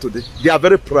are doing today. They are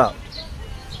very proud.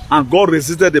 And God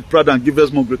resisted the proud and give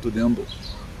us more grace to the humble.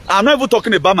 I'm not even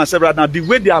talking about myself right now. The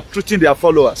way they are treating their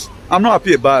followers, I'm not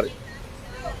happy about it.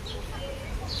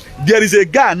 There is a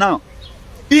guy now.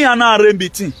 He and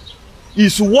RMBT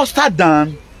is worse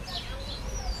than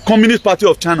Communist Party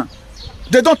of China.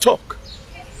 They don't talk.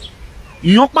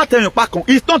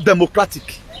 It's not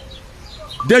democratic.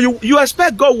 Then you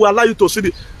expect God will allow you to see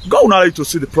God will allow you to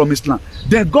see the promised land.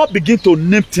 Then God begin to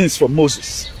name things for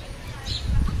Moses.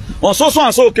 On so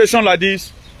and so occasion like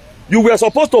this, you were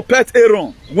supposed to pet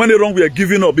Aaron when Aaron were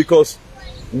giving up because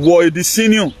were the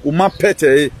senior uma pet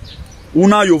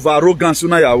una you arrogance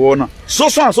una ya wona. So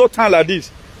and so time like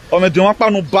this, on the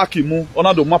one no back him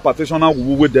on the map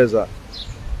partition with desert.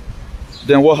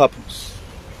 Then what happens?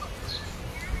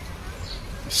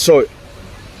 So it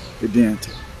didn't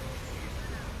enter.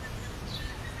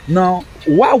 Now,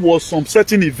 why was some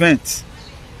certain events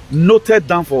noted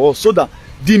down for us so that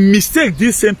the mistake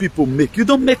these same people make, you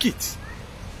don't make it?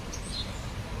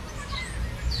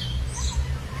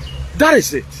 That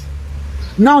is it.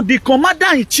 Now, the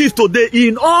commander-in-chief today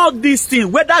in all these things,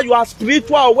 whether you are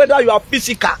spiritual or whether you are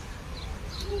physical,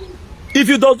 if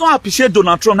you do not appreciate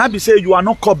Donald Trump, I be say you are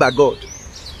not called by God.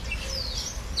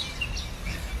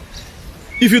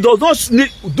 If you do not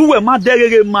do a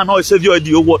man or a savior in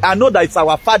the world, I know that it's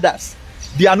our fathers,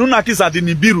 the Anunnakis and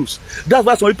the Nibirus. That's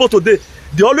why some people today,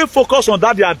 they only focus on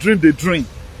that they dream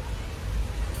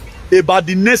about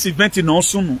the next event in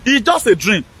Osunu. It's just a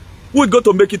dream. We're going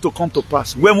to make it to come to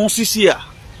pass. When we see here,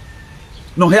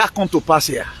 no here come to pass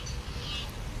here.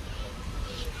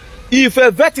 If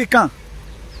a Vatican,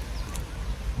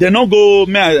 they not go,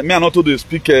 me I not to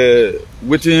speak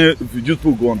waiting if you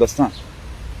people go understand.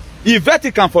 If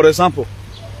Vatican, for example,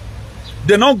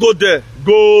 they don't go there,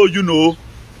 you know,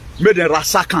 make them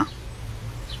rasakan.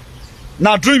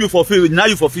 Now dream you fulfill, now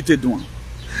you forfeited one.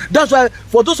 That's why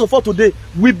for those of us today,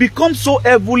 we become so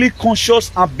heavily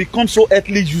conscious and become so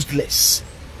earthly useless.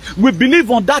 We believe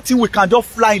on that thing we can just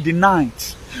fly in the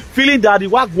night, feeling that the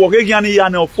work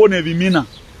or phone every minute.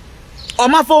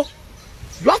 Omafo,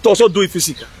 you have to also do it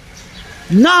physical.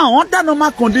 Now, under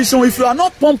normal condition, if you are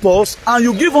not pompous and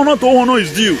you give honor to honor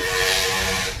is due,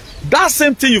 that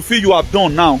same thing you feel you have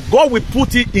done now, God will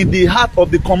put it in the heart of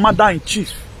the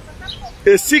commander-in-chief.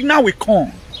 A signal will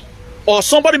come. Or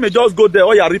somebody may just go there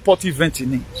or you report event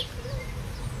in it.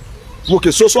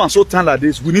 Okay, so and so time like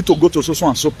this, we need to go to so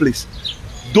and so place.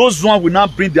 Those ones will now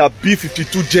bring their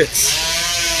B-52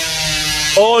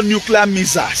 jets. All nuclear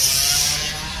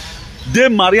missiles. They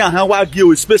marry and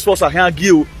hand Space Force and hand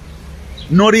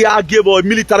Nori give or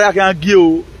military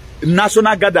give,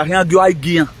 National Guard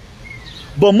give.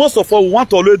 But most of all, we want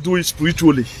to always do it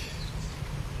spiritually.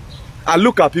 I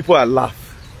look at people, I laugh.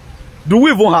 Do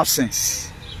we even have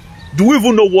sense? Do we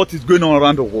even know what is going on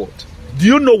around the world? Do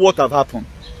you know what has happened?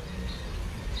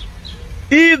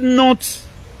 If not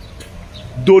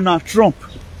Donald Trump,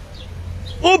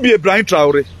 Obi Ibrahim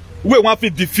Traore, we want to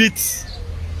defeat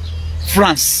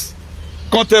France.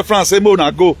 Contre France,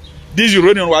 go. This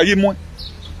uranium was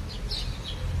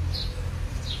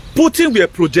Putin were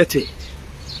projected.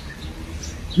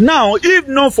 Now, if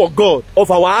not for God of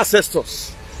our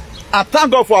ancestors, and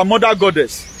thank God for our mother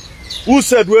goddess, who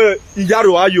said, well,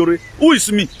 who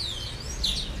is me?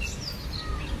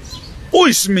 Who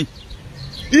is me?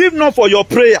 If not for your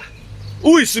prayer,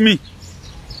 who is me?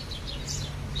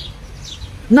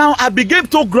 Now, I became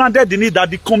so grounded in it that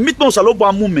the commitment of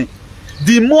the movement,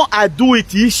 the more I do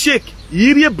it, he shake.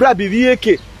 He brabi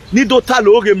vieke. Ni do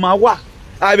talo oge mawa.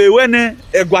 Abe wene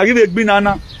egwari be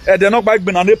gbinana. E de not by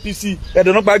gbinana APC. E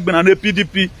de not by gbinana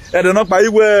PDP. E de not by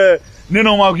iwe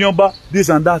nino OGHINOBA. This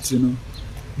and that, you know.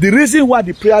 The reason why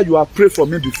the prayer you have prayed for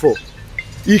me before,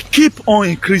 it keep on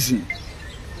increasing.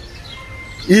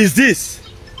 Is this?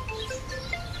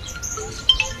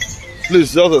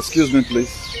 Please, just excuse me,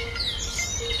 please.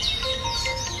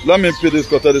 Let me pay this,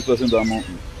 tell this person the amount.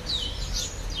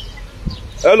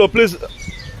 Hello, please.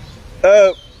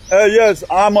 Yes,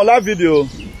 I'm on that video.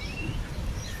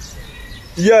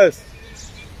 Yes.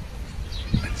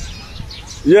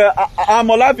 Yeah,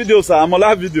 I'm on that video, sir. I'm on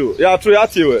that video. Yeah, true. I'm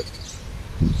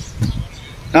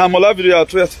on that video. Yeah,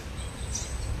 true.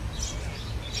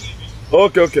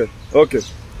 Okay.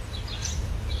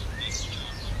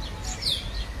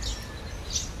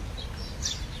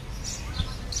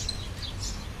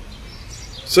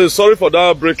 So sorry for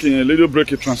that little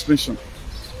breaking transmission.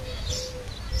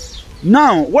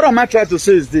 Now, what am I trying to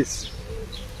say is this.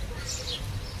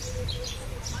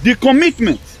 The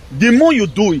commitment, the more you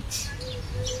do it,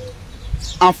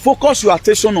 and focus your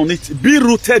attention on it, be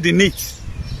rooted in it,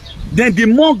 then the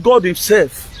more God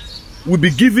himself will be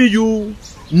giving you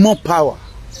more power.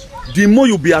 The more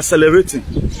you'll be accelerating.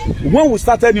 When we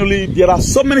started newly, there are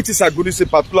so many things I could say,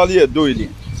 particularly a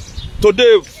doing.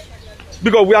 Today,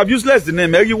 because we have useless the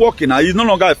name, every working now, it's no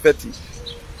longer effective.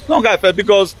 No longer effective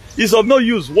because it's of no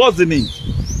use. What's the name?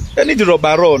 They need to rub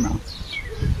now.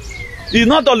 It's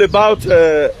not all about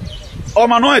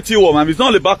it's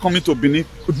not about coming to Benin.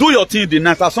 Do your thing the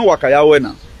night.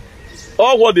 Now.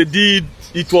 All what they did,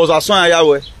 it was a song.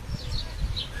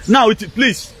 Now,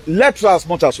 please, let's try as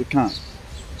much as we can.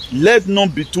 Let's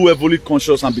not be too heavily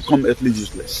conscious and become earthly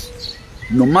useless.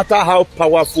 No matter how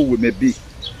powerful we may be,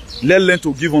 let's learn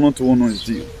to give honor to honor is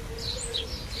due.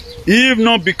 If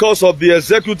not because of the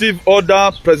executive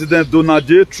order President Donald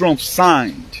J. Trump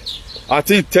signed, I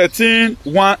think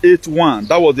 13181,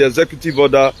 that was the executive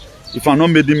order, if I'm not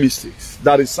making mistakes,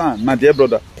 that is signed, my dear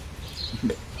brother.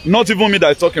 Not even me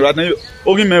that is talking right now.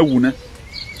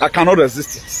 I cannot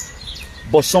resist it.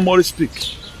 But somebody speak.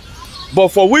 But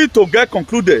for we to get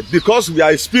concluded, because we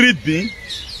are a spirit being,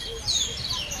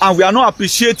 and we are not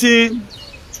appreciating,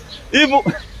 even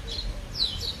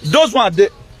those one,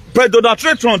 President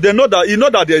Trump, they know that he know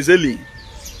that there is a link.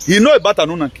 He know about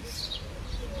Anunnaki.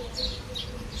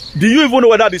 Do you even know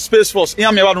whether the Space Force the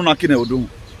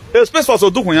Space Force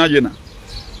will do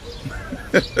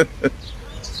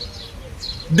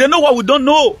They know what we don't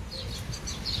know.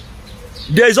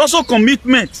 There is also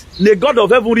commitment. The God of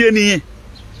heaven.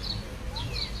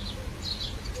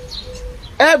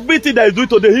 Everything that is doing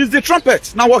today, he's the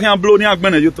trumpet. Now what can blow near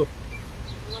Agben.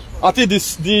 I think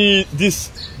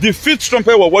the fifth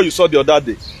trumpet was what you saw the other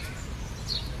day.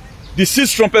 The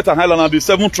sixth trumpet and Highland and the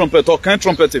seventh trumpet or kind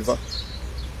trumpet ever.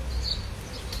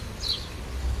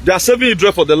 They are saving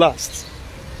Israel for the last.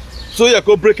 So you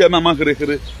can break them and then we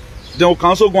can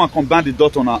also go and combine the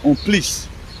dot on our own. Please,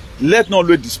 let not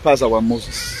really despise our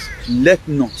Moses. Let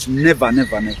not, never.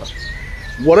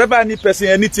 Whatever any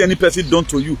person done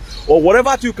to you, or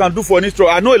whatever you can do for any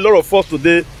struggle. I know a lot of us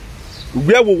today,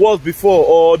 where we was before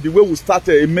or the way we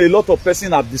started, a lot of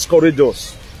persons have discouraged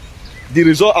us. The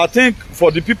result, I think,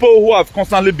 for the people who have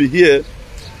constantly been here,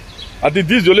 I think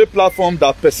this is the only platform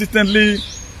that persistently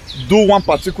do one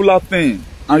particular thing,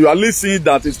 and you are listening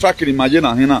that is tracking imagine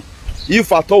and hina.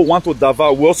 If at all want to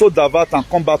divert, we also divert and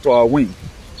come back to our wing.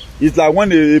 It's like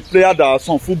when a player that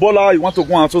some footballer you want to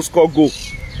go and also score goal,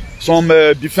 some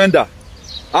defender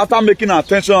after making an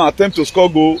attempt to score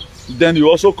goal, then you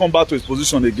also come back to his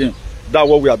position again. That's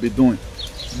what we have been doing.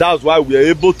 That's why we are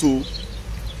able to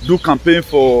do campaign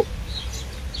for.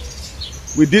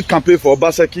 We did campaign for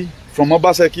Obaseki. From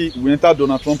Obaseki, we entered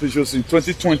Donald Trump issues in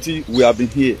 2020. We have been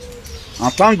here,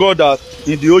 and thank God that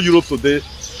in the whole Europe today,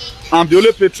 I'm the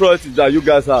only patriot that you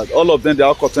guys had. All of them, they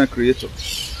are content creators.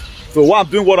 So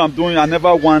what I'm doing, I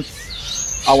never want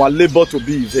our labor to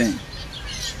be in vain.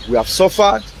 We have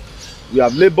suffered, we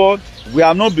have labored, we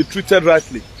have not been treated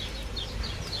rightly.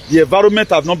 The environment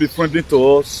have not been friendly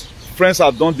to us. Friends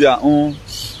have done their own.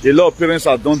 A lot of parents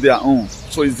have done their own.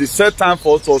 So it's the set time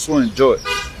for us to also enjoy.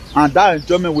 And that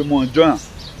enjoyment we must enjoy.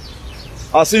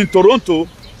 I see in Toronto,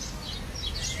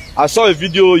 I saw a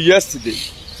video yesterday.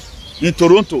 In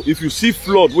Toronto, if you see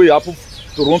flood where you happen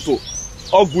Toronto,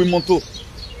 Ogwimonto,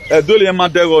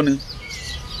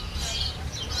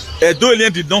 Edo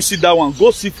did not see that one.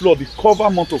 Go see flood, the cover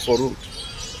Monto for road.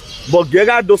 But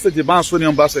Gera does the ban Sony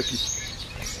Baseki.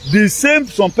 The same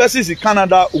some persons in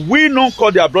Canada, we don't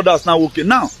call their brothers now. Okay,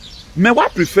 now, may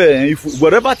what prefer if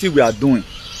whatever thing we are doing,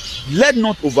 let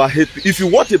not overhate. If you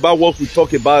watch about what we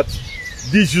talk about,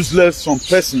 these useless some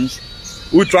persons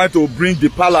who try to bring the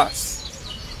palace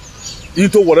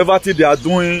into whatever thing they are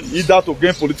doing, either to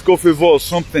gain political favor or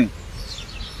something.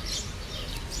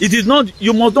 It is not,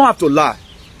 you must not have to lie.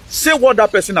 Say what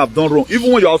that person have done wrong,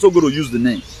 even when you're also going to use the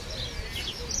name.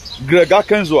 Gregor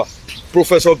Kenzwa,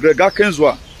 Professor Gregor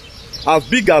Kenzwa, as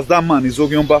big as that man is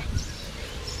OGHINOBA,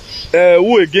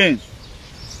 who again?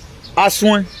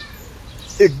 Aswan.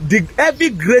 Every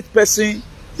great person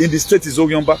in the state is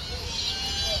Oghinoba.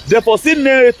 Therefore, see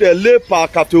lay par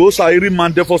Kafteosa every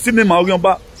man. Therefore, see name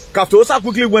Oghinoba. Kafteosa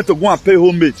quickly went to go and pay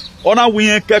homage. Ona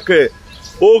wiyen keke,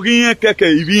 Oghiyen keke,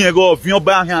 Iviyen go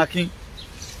Vionba Hankin.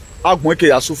 Agweke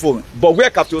Yasufo. But where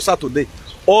Kafteosa today?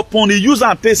 Upon the user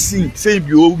and take sing, saying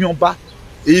you Oghinoba,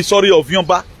 sorry of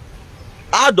Vionba.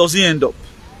 How does he end up?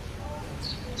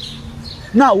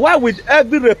 Now, why would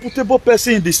every reputable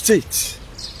person in the state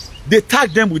they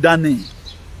tag them with that name?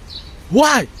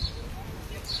 Why?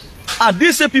 And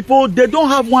these people, they don't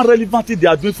have one relevant thing they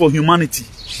are doing for humanity.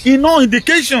 In all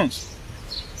indications.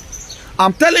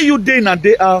 I'm telling you day in and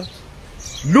day out,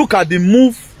 look at the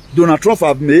move Donald Trump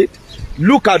have made.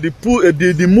 Look at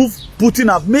the move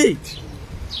Putin have made.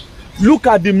 Look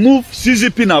at the move Xi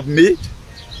Jinping have made.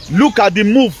 Look at the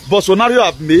move Bolsonaro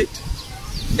have made.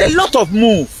 A lot of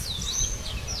moves.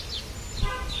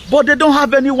 But they don't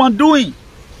have anyone doing.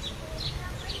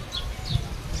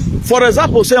 For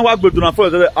example, saying what Donald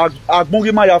Trump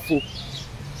Agbongi Mayafo.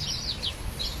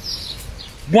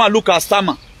 Go and look at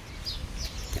Starmer.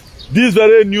 This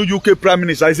very new UK Prime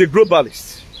Minister is a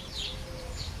globalist.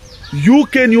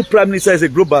 UK new Prime Minister is a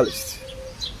globalist.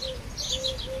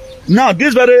 Now,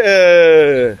 this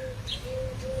very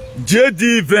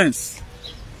J.D. Vance,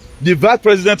 the Vice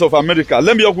President of America.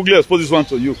 Let me quickly expose this one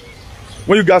to you.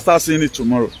 When you guys start seeing it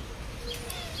tomorrow.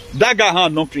 That guy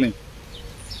had no claim.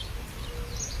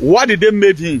 Why did they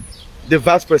make him the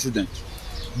Vice President?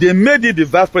 They made him the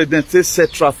Vice President to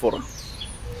set trap for him.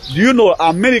 Do you know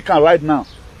America right now,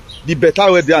 the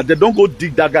better way they are, they don't go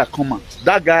dig that guy command.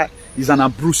 That guy is an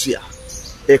abrucia.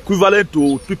 Equivalent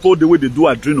to people the way they do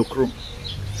adrenochrome.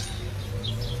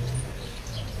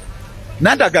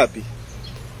 Now that guy be.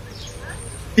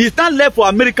 It's not left for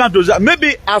Americans to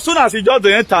maybe as soon as he just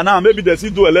enter now, maybe they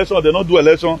still do election, they don't do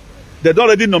election. They don't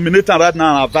already nominate him right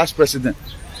now as Vice President.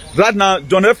 Right now,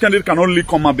 John F. Kennedy can only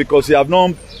come out because he have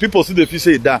known people see the feel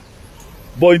say that.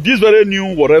 But in this very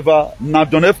new whatever, now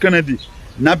John F. Kennedy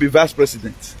now be Vice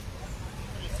President.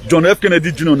 John F.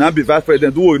 Kennedy Jr. now be Vice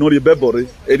President. Who you know the baby?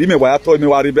 Edime wa yato me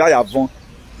wa ribe ayavon.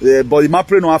 But he might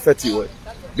pray no affect you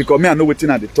because me I know waiting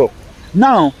at the top.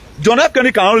 Now, John F.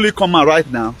 Kennedy can only come out right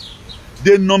now.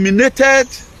 They nominated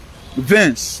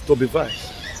Vance to be vice.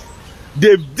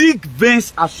 They dig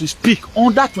Vance as we speak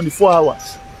under 24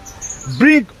 hours.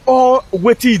 Bring all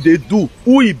what they do,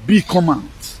 who he be come out.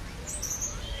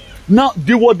 Now,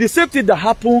 there was the same thing that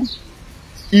happened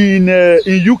in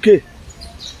UK.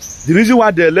 The reason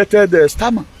why they elected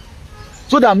Starmer.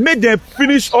 So that made them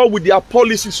finish all with their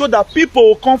policy so that people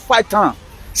will come fight them.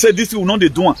 Say this will not they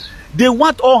do. They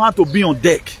want all hands to be on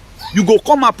deck. You go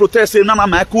come and protest, say, Nana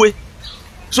Makwe.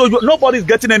 So nobody's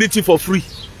getting anything for free.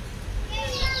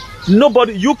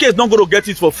 Nobody, UK is not going to get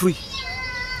it for free.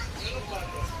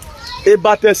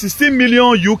 About 16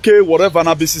 million UK, whatever,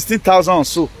 now be 16,000 or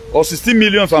so, or 16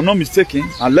 million if I'm not mistaken,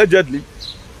 allegedly.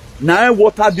 Now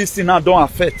water this thing now don't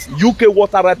affect. UK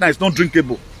water right now is not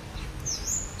drinkable.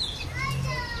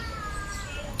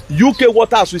 UK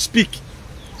water as we speak,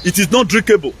 it is not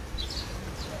drinkable.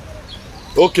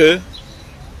 Okay.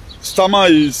 Starmer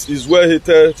is well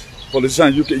hated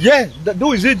politician in UK. Yeah,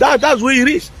 that's where it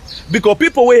is. Because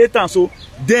people will hate him, so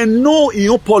they know his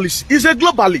own policy. He's a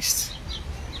globalist.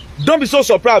 Don't be so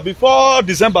surprised before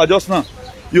December just now.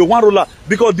 You want to laugh.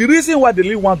 Because the reason why they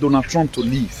really want Donald Trump to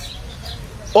leave,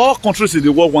 all countries in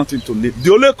the world want him to leave.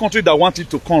 The only country that wants it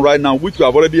to come right now, which we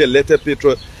have already elected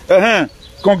Patriots.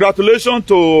 Congratulations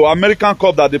to American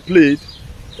Cup that they played.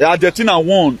 Argentina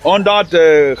won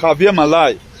under Javier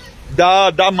Malay.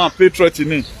 That man Patriot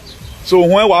in it. So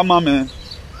when one man,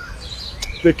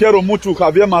 te quiero mucho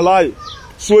Javier Malay,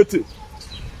 sweaty,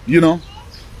 you know,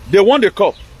 they won the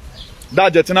cup. That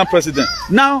Argentina president.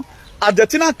 Now,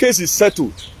 Argentina case is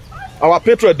settled. Our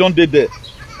Patriots don't do there.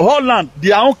 Holland,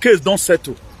 their own case don't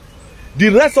settle. The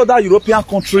rest of that European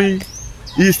country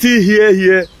is still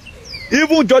here.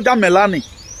 Even Giorgia Meloni.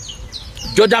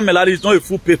 Giorgia Meloni is not a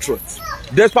full patriot.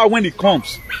 Despite when it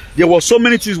comes, there was so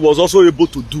many things he was also able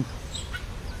to do.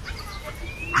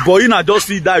 But you know, just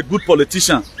see that a good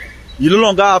politician. You no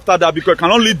longer after that because you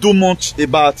can only do much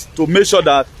about to make sure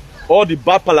that all the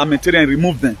bad parliamentarians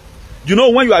remove them. You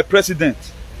know, when you are president,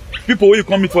 people when you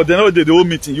come in for the whole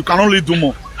meeting, you can only do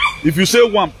more. If you say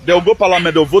one, they will go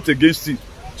parliament, they will vote against it.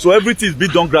 So everything is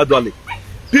being done gradually.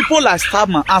 People like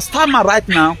Starmer, and Starmer right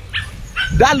now,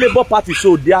 that Labour Party,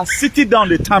 so they are sitting down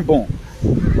the time bomb.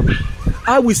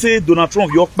 I will say Donald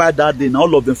Trump, you occupy that day, and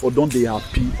all of them for don't they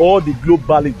happy. All the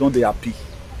globalists don't they happy.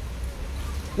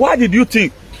 Why did you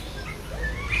think?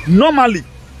 Normally,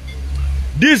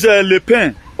 this Le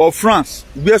Pen of France,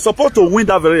 we are supposed to win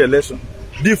that very election.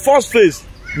 The first phase,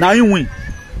 now you win.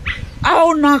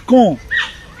 How now come?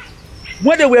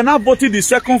 When they were not voting the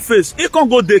second phase, it can't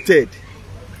go dated.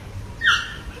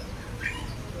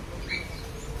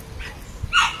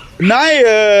 Now,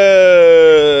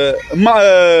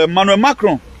 Emmanuel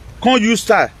Macron can't use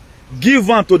style, give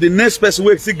one to the next person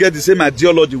who still get the same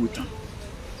ideology with them.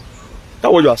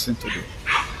 That's what you are saying today.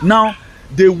 Now,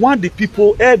 they want the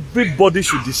people, everybody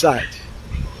should decide.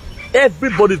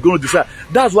 Everybody is going to decide.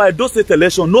 That's why those state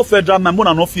elections, no federal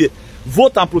member, no fear.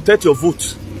 Vote and protect your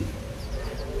vote.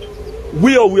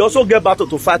 We also get battle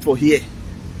to fight for here.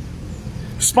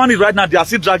 Spanish right now, they are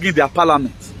still dragging their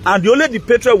parliament. And the only the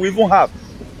patriot we even have,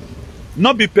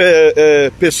 not be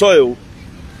PSOE,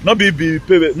 not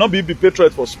be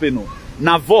patriot for Spain.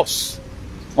 Navos,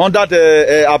 under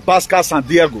the Abasca San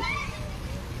Diego.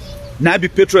 Now be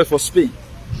patriot for Spain.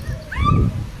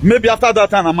 Maybe after that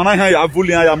time, you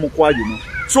know.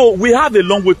 So we have a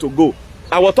long way to go.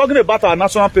 I was talking about our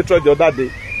national patriot the other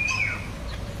day.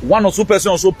 One or two persons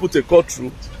also put a call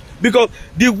through. Because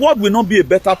the world will not be a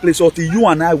better place until you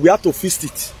and I, we have to fix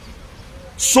it.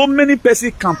 So many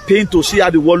persons campaign to see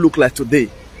how the world look like today.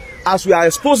 As we are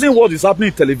exposing what is happening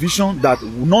in television, that will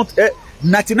not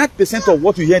 99% of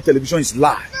what you hear in television is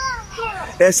lie.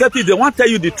 Except if they want to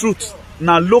tell you the truth.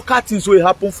 Now local things will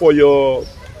happen for your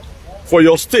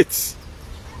states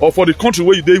or for the country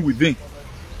where you deal within.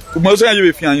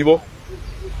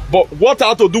 But what I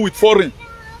have to do with foreign,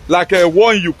 like a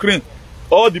war in Ukraine,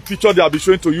 all the pictures they have been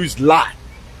showing to you is lie.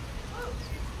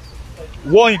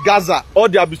 War in Gaza, all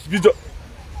they have been video.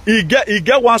 He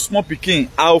get one small picking.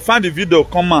 I'll find the video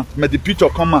come out, make the picture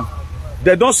come out.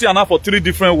 They don't see enough for 3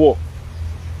 different wars.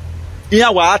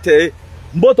 Here we are,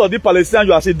 both of the Palestinians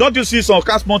you are seeing. Don't you see some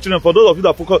cast mountain for those of you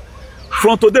that focus?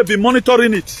 From today, be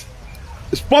monitoring it.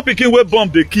 Small picking will bomb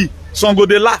the key. Some go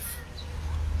they laugh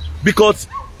because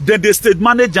then the state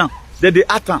manager, then the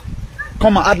attack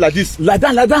come and add like this, lie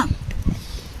down.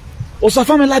 Osa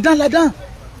family lie down.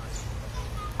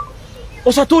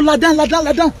 Osa to lie down. Like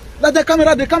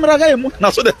the camera guy.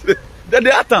 Now so that they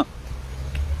attack.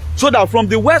 So that from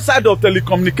the west side of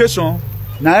telecommunication,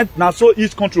 now so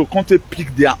each country will come to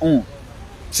pick their own.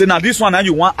 Say now this one now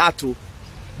you want to.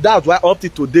 That's why up to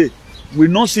today we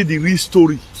not see the real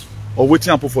story of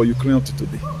waiting up for Ukraine up to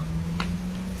today.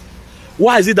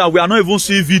 Why is it that we are not even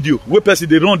seeing video where person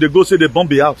they run, they go say they bomb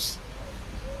the house?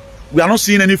 We are not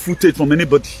seeing any footage from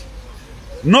anybody.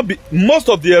 Most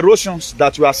of the erosions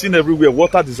that we are seeing everywhere,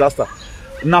 water disaster.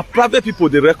 Now private people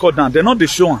they record down, they're not the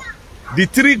showing. The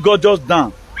 3 gorgeous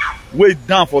down, way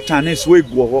down for Chinese, way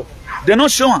go. They're not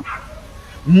showing.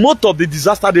 Most of the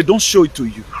disaster they don't show it to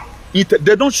you.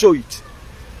 They don't show it.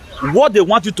 What they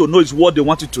want you to know is what they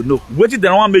want you to know. What they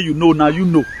don't want make you know, now you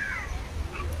know.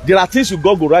 There are things you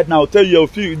Google right now. I'll tell you,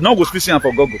 you not go speak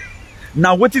for Google.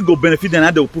 Now what it go benefit them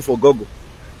and they will put for Google.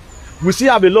 We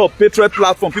still have a lot of patriot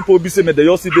platform. People will be saying they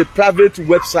also see the private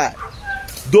website.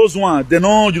 Those ones, they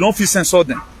don't, you don't feel censor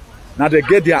them. Now they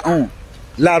get their own.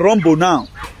 La Rumbo now.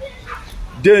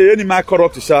 They any my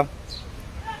corrupt sir.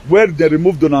 Where they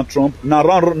remove Donald Trump, now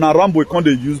Rambo can't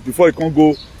they use before it can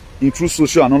go in through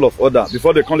social and all of other.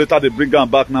 Before they come later, they bring them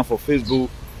back now for Facebook.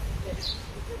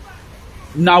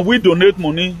 Now we donate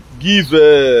money, give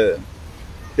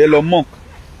Elon Musk,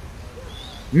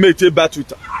 make it by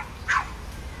Twitter.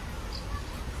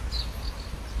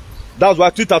 That's why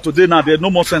Twitter today now there's no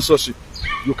more censorship.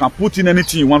 You can put in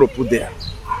anything you want to put there.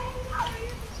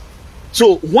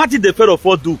 So what did the Fed of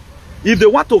all do? If they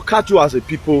want to catch you as a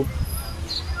people,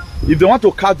 if they want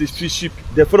to catch the street sheep,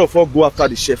 the Fed of all go after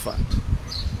the shepherd.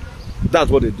 That's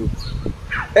what they do.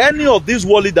 Any of these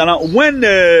world leaders, when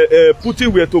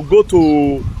Putin were to go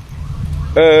to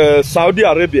Saudi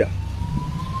Arabia,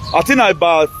 I think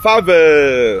about 5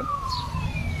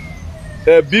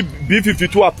 B-52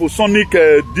 hypersonic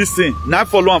this thing. Now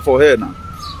follow on for her now.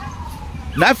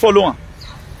 Now follow on.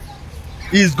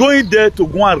 He's going there to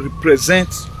go and represent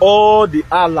all the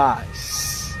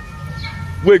allies.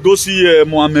 We go see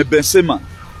Mohammed Ben Salman,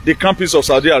 the crown prince of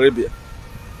Saudi Arabia.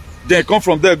 Then come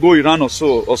from there, go Iran or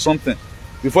so or something.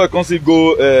 Before I can see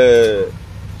go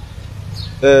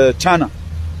China.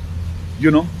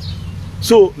 You know.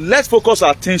 So let's focus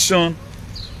our attention,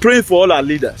 praying for all our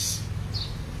leaders.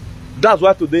 That's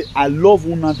why today I love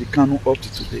Nnamdi Kanu up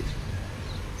to today.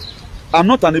 I'm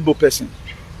not an able person.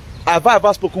 Have I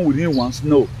ever spoken with him once?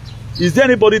 No. Is there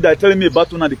anybody that is telling me about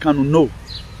Nnamdi Kanu? No.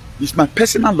 It's my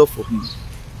personal love for him.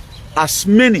 As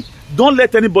many. Don't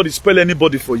let anybody spell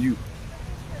anybody for you.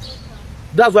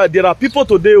 That's why there are people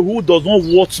today who does not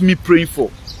watch me praying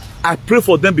for. I pray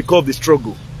for them because of the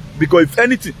struggle. Because if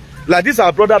anything, Like this,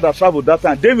 our brother that traveled that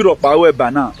time. David Okpawe by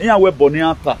now. Here we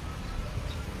Bonianta.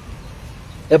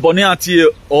 A Bonianti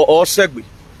or Segwe.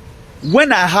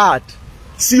 When I heard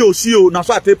CO, now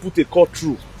so I put a call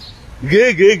through.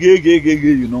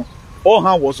 You know. All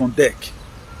hands was on deck.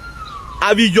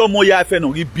 Avi yomo ya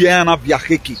feno ibiana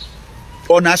biakeki.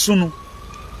 Onasunu.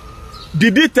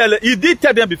 Did he tell? He did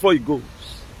tell them before he goes,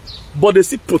 but they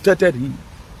still protected him.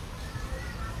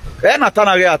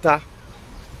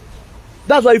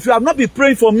 That's why if you have not been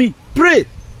praying for me, pray.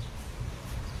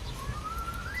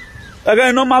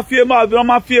 Again, no fear,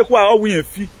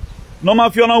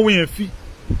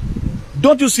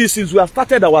 don't you see, since we have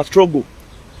started our struggle,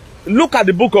 look at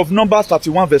the book of Numbers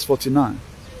 31 verse 49.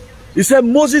 He said,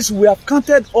 Moses, we have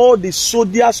counted all the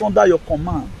soldiers under your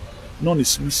command. None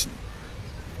is missing.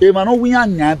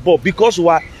 Because we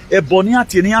are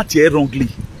wrongly.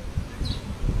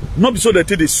 Not so that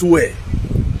they swear.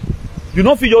 You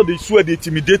don't feel they swear, they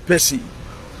intimidate person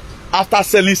after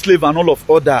selling slave and all of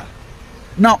other.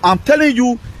 Now, I'm telling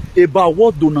you about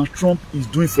what Donald Trump is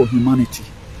doing for humanity.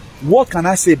 What can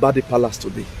I say about the palace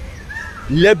today?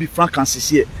 Let's be frank and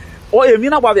sincere. If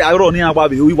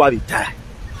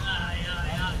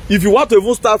you want to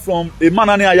even start from a man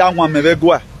and a young one,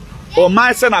 or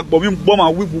my son,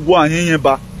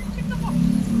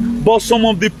 but some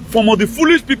of the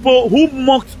foolish people who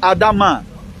mocked at that man,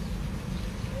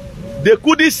 they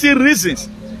couldn't see reasons.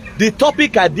 The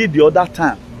topic I did the other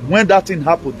time, when that thing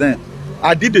happened then,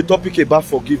 I did the topic about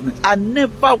forgiveness. I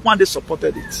never once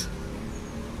supported it.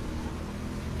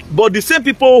 But the same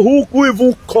people who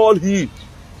even called him,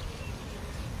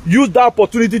 used that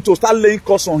opportunity to start laying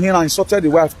curse on him and insulted the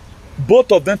wife.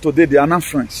 Both of them today, they are not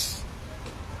friends.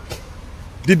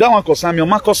 Did that one concern me? Or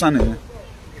my concern?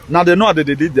 Now they know how they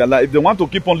did their life. If they want to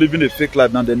keep on living a fake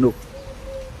life, now they know.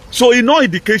 So in all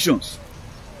indications,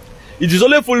 it is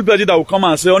only foolish people that will come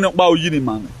and say,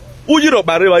 man.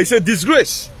 It's a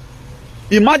disgrace.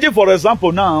 Imagine, for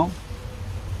example, now,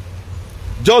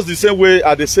 just the same way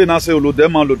as they say now, say,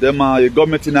 Lodema, a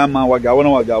government in Ama,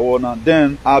 Wagawana,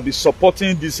 then I'll be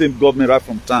supporting the same government right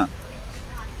from time.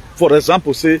 For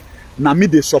example, say, Nami,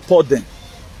 they support them.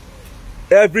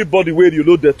 Everybody where you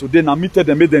load there today, Nami tell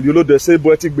them, you load there, say,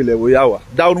 Boetic Belewayawa.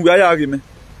 Down where are you?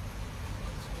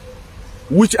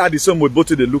 Which are the same way both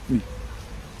they look me.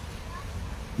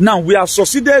 Now, we have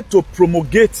succeeded to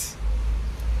promulgate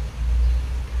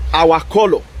our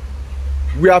color.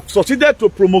 We have succeeded to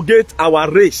promulgate our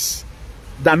race.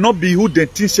 That not be who the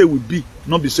thing say will be,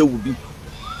 not be say will be.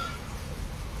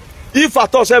 If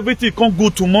at all everything come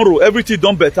good tomorrow, everything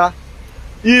done better.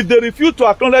 If they refuse to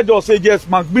acknowledge or say yes,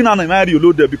 Magbina and Mary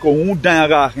load there because we won't die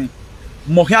again.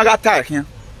 Mohiaga tie here.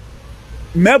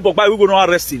 Me bogba we go no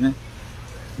arrest him.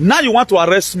 Now you want to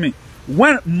arrest me.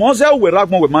 When Moselle were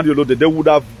Ragman with Mario loaded, they would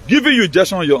have given you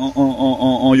injection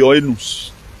on your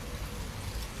anus.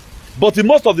 But in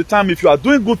most of the time, if you are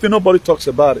doing good thing, nobody talks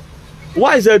about it.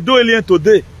 Why is there do alien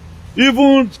today?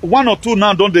 Even one or two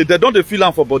now don't they don't feel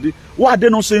am for body. Why are they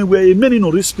not saying where many no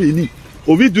risk ni?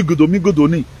 Ovi do good omi good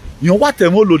oni. You know what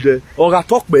them all there or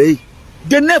talk by?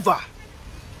 They never.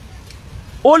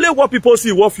 Only what people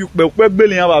see what you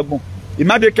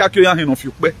imagine calculate of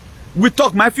you. We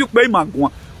talk my few pay man.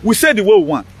 We say the word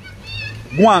one.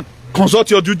 Go and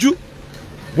consult your juju.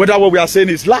 Whether what we are saying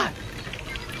is lie.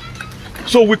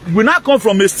 So we now come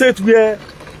from a state where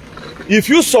if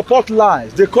you support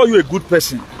lies, they call you a good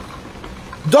person.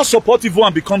 Just support evil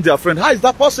and become their friend. How is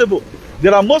that possible?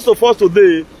 There are most of us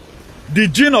today, the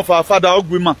gene of our father,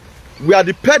 Ogwima. We are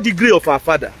the pedigree of our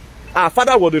father. Our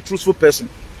father was a truthful person.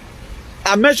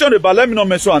 I mentioned about, let me not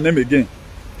mention her name again.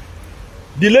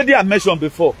 The lady I mentioned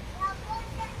before.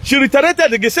 She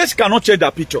reiterated again, said she cannot change her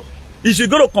picture. If she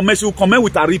go to comment, she will comment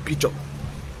with a real picture.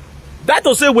 That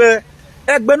to say where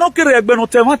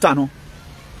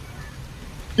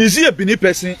is he a Bini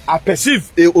person? I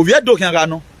perceive a Oviedo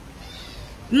Kangano.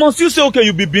 Must you say, okay,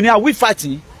 you be Bini, are we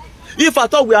fighting? If I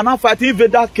thought we are not fighting, if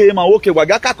Veda came and okay,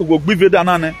 Wagaka could go be Veda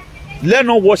Nane, let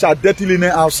no wash our dirty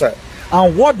linen outside.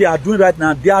 And what they are doing right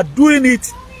now, they are doing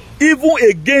it even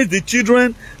against the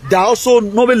children that also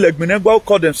nobody like Minegwa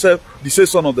call themselves the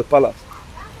son of the palace.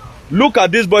 Look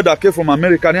at this boy that came from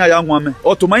America, near young woman.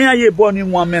 Or to my ye born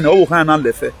in 1 man, oh, Hannah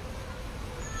Lefe.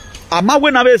 Ama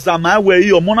when I was a man where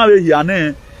you mona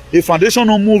here, a foundation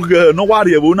no move, no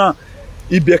worry, wona.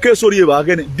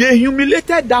 They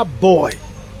humiliated that boy.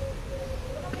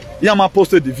 Yama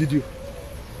posted the video.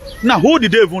 Now, who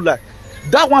did they even like?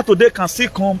 That one today can still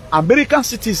come, American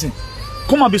citizen,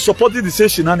 come and be supporting the same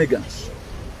shenanigans.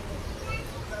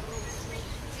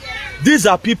 These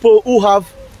are people who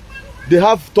they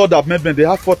have third amendment, they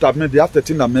have fourth amendment, they have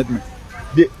 13th amendment.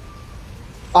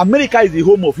 America is the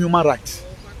home of human rights.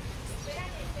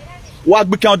 What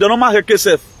became the normal case?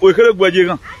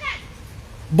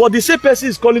 But the same person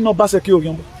is calling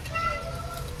Obaseki.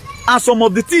 And some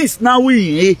of the things now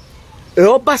we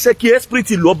Obaseki esprit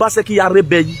Obaseki are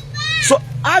rebel. So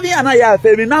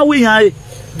now we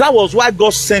that was why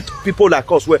God sent people like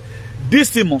us where this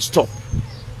thing must stop,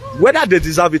 whether they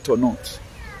deserve it or not.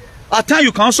 At times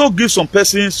you can also give some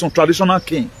persons some traditional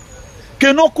king.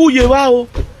 Kenoku yewa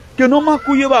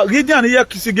Kenomaku yewa. Gideon ya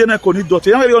kisigene koni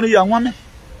dote. Yambe yoni ya wame.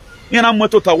 Yana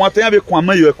mweto ta wante yabe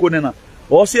kwame yo ekonena.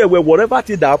 Or say whatever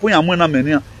ti da happen ya mwena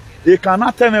menia. You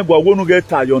cannot tell me go no get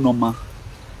tired no man.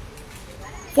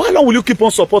 For how long will you keep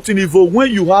on supporting evil when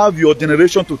you have your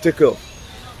generation to take care of?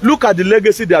 Look at the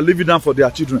legacy they are leaving down for their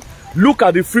children. Look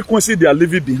at the frequency they are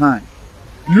leaving behind.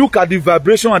 Look at the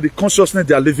vibration and the consciousness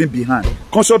they are leaving behind.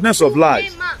 Consciousness of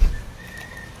life.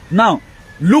 Now,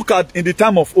 look at in the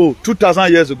time of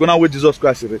 2,000 years ago, now where Jesus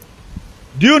Christ is.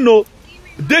 Do you know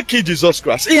they killed Jesus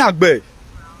Christ? Now,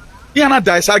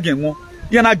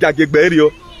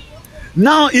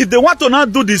 if they want to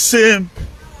not do the same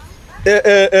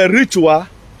ritual,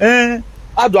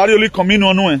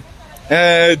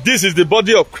 this is the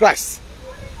body of Christ.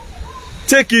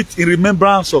 Take it in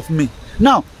remembrance of me.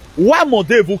 Now, why must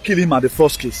they even kill him at the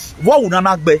first case? What would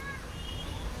not be?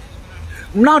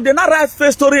 Now they not write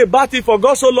first story about it. For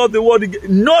God so loved the world.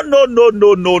 No.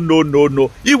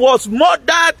 It was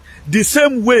murdered the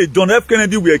same way John F.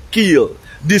 Kennedy were killed,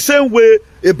 the same way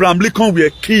Abraham Lincoln were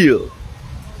killed,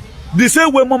 the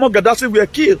same way Muammar Gaddafi were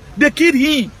killed. They killed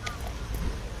him.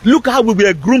 Look how we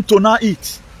were groomed to now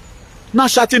eat. Now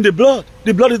shouting the blood.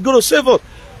 The blood is going to save us.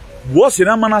 What's the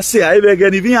man say? I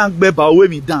again if you away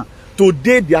me down.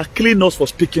 Today they are killing us for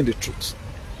speaking the truth.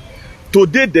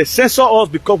 Today they censor us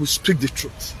because we speak the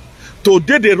truth.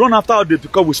 Today they run after us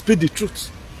because we speak the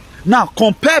truth. Now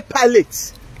compare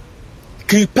Pilate,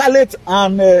 King Pilate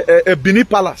and Benin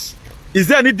Palace. Is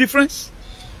there any difference?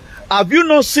 Have you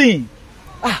not seen?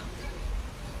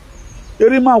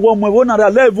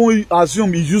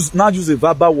 Assume he not use a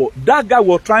verbal word. That guy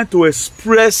was trying to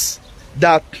express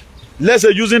that, let's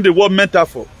say using the word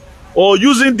metaphor, or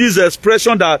using this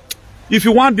expression that if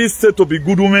you want this state to be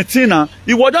good, he was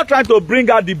just trying to bring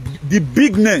out the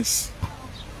bigness,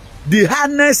 the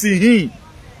hardness in him.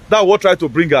 That was trying to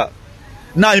bring out.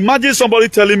 Now imagine somebody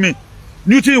telling me,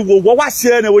 because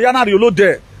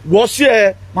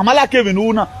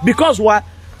why?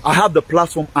 I have the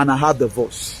platform and I have the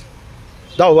voice.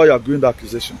 That was why you are doing the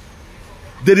accusation.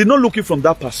 They did not look it from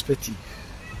that perspective.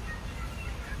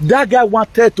 That guy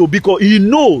wanted to, because he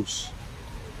knows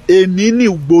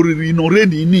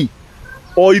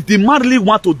or if the man really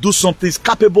want to do something, he's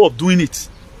capable of doing it.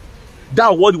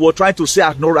 That's what he was trying to say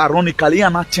ironically,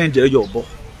 and not change your boy.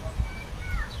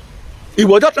 He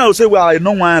was just trying to say, well, I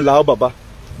know why I love Baba.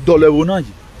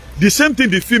 The same thing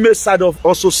the female side of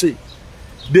also say.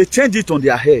 They change it on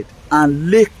their head and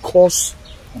lay curse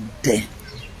on them.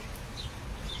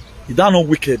 Is that no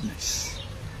wickedness?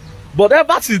 But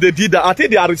ever since they did that, I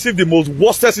think they have received the most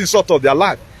worstest insult of their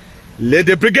life. Let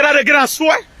the brigade out again and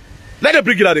swear. Let the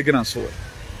brigade out again and swear.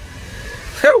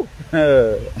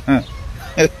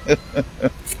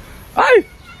 Aye.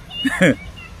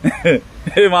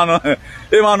 Hey man,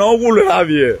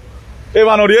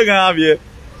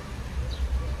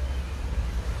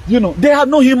 you know, they have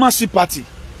no human sympathy.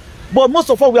 But most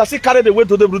of us, we are still carried away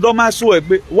to the Brudoma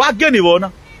Swag. What again,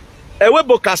 Ivona? Away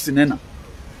broadcasting,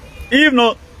 if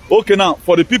not, okay, now,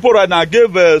 for the people right now, I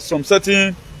gave some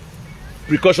certain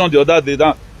precautions the other day.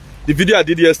 That the video I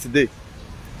did yesterday.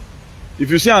 If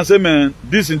you see and say, man,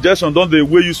 this injection don't the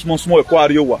way you small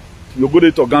aquarium, you go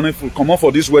to organic food, come on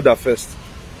for this weather first.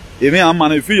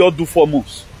 If you all do 4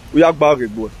 months, we are back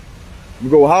again. We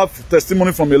will have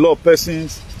testimony from a lot of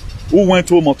persons who went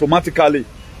home automatically.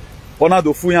 You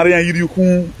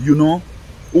know,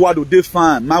 who are they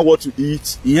find now what to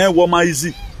eat? In what my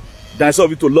easy. Than some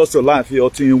of you to lose your life here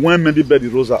until when many bed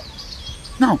rose up.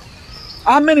 Now,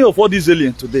 how many of all these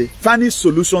aliens today find a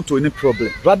solution to any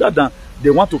problem rather than they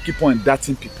want to keep on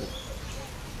indicting people?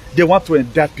 They want to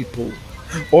indict people.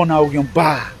 On our young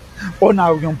bar,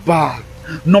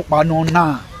 not by no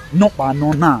now, not by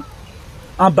no now.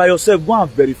 And by yourself, go and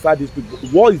verify these people.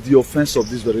 What is the offense of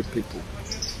these very people?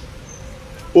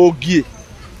 Ogie,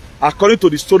 according to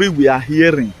the story we are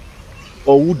hearing,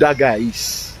 or who that guy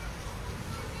is,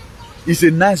 he's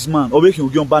a nice man.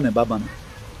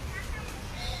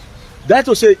 That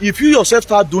to say, if you yourself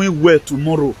start doing well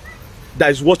tomorrow, that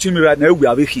is watching me right now, we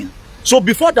are here. So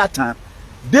before that time,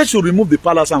 they should remove the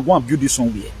palace and go and build it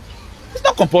somewhere. It's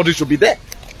not compulsory to be there.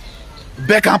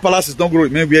 Buckingham Palace is not going to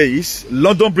remain where it is.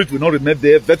 London Bridge will not remain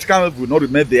there. Vatican will not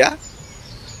remain there.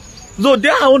 So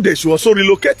their own, they should also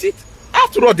relocate it.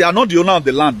 After all, they are not the owner of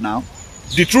the land now.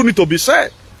 The truth need to be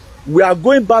said. We are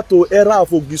going back to era of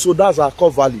Ogiso. That's our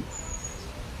core value.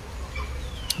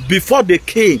 Before they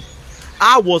came,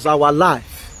 how was our life?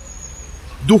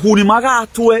 That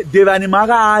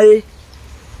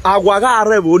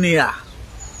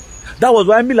was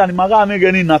why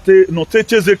not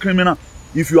chase a criminal.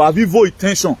 If you have evil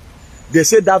intention, they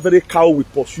say that very cow will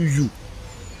pursue you.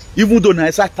 Even though na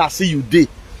taxi you dey.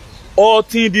 Or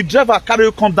till the driver carry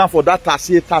you come down for that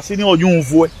taxi or you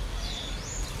avoid.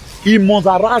 He must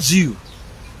harass you.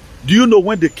 Do you know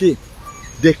when they came?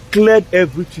 They cleared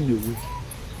everything away.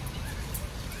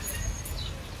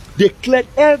 They cleared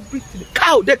everything.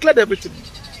 Cow, they cleared everything.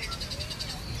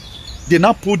 They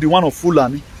now put the one of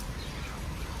Fulani.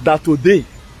 That today,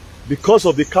 because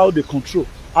of the cow they control.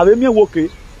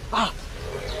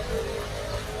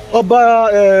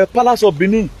 Oba Palace of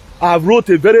Benin, I wrote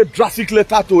a very drastic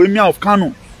letter to Emir of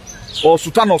Kano or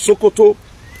Sultan of Sokoto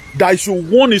that he should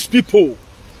warn his people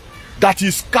that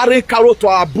he's carrying carrot to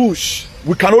our bush.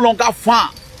 We can no longer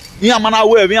farm.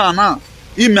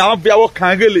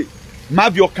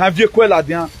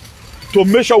 To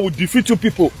make sure we defeat you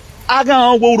people.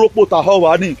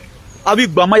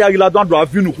 Avec Bamaya Giladon do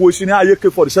Avinu who is in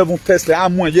AK-47 test.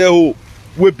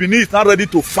 We Benin not ready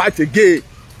to fight again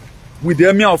with the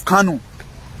Emir of Kano.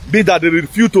 Being that they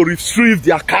refuse to retrieve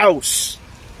their cows.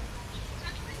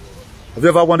 Have you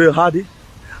ever wondered how it?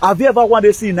 Have you ever wanted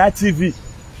to see in ITV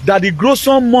that the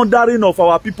gruesome murdering of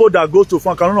our people that goes to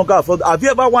farm can no longer afford? Have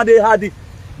you ever wanted how the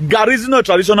garrison no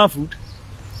traditional food?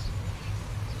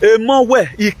 A man where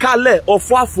Ikale or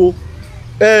Fafo,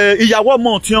 Iyawo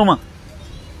Mon Tion.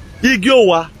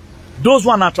 Igiowa, those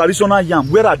one are traditional yam.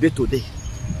 Where are they today?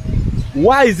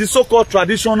 Why is the so-called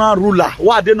traditional ruler?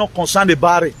 Why are they not concerned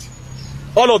about it?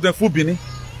 All of them full Bini.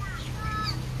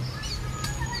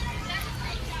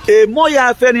 A lot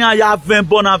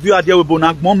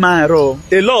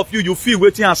of you feel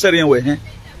waiting and saying we.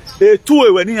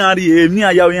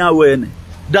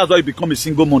 That's why you become a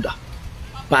single mother.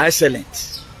 By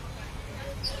excellence.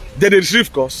 They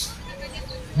retrieve course.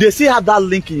 They still have that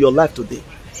link in your life today.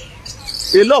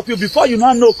 A lot of you, before you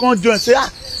now know, come join and say,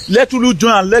 let you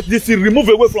join and let this thing remove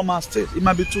away from our state. It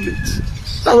might be too late.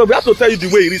 That's why we have to tell you the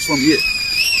way it is from here.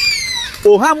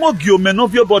 Ohamo Giome, no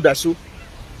your brother, so.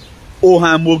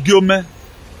 Ohamo Giome.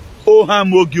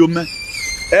 Ohamo Giome.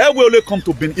 Air will only come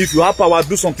to Benin if you have power,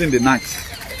 do something in the night.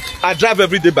 I drive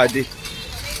every day by day.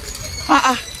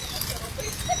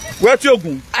 Where to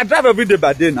go? I drive every day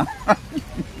by day now.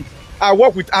 I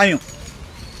work with iron.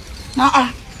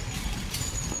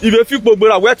 If you feel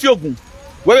Bogbora, where to go?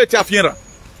 Where to Fiera?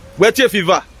 Where to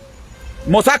fever?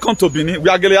 Must I come to Benin? We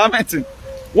are getting lamenting.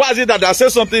 Why is it that I say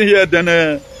something here, then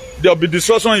there will be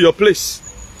destruction in your place?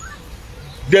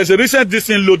 There's a recent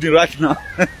distance loading right now.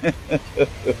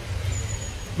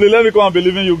 Please let me come and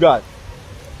believe in you guys.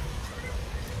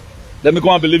 Let me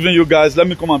come and believe in you guys. Let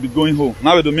me come and be going home.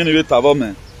 Now we do minute about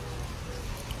man.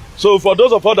 So for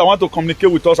those of us that want to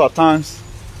communicate with us at times,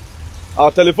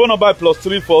 our telephone number is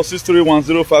 +34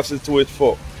 6310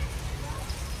 56284.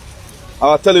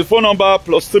 Our telephone number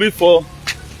 +34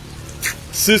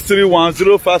 631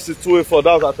 56284.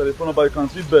 That's our telephone number. You can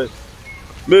feedback.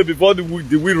 Maybe before the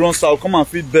week runs out, come and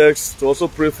feedbacks to also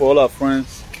pray for all our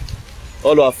friends,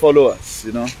 all our followers,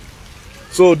 you know.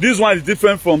 So this one is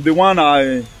different from the one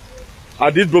I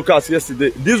did broadcast yesterday.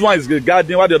 This one is a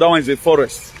garden, while the other one is a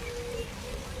forest.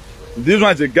 This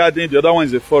one is a garden, the other one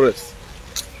is a forest.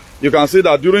 You can see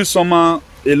that during summer,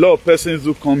 a lot of persons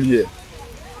do come here.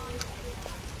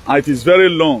 And it is very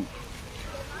long.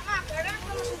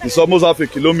 It's almost half a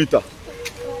kilometer.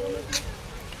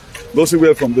 Go see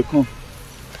where from they come.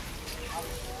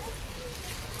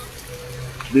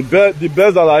 The birds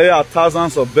that are here are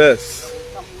thousands of birds.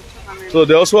 So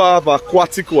they also have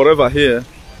aquatic whatever here.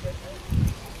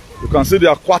 You can see the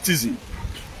aquatism.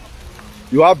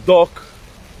 You have duck.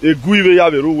 They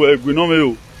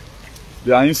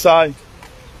are inside.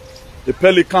 The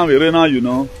pelican, you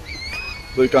know.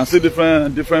 So you can see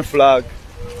different flag.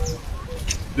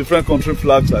 Different country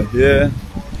flags are here.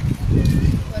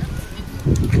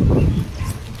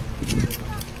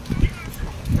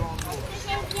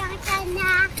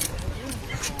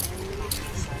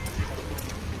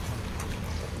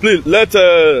 Please let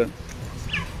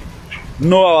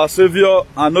know our Savior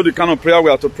and know the kind of prayer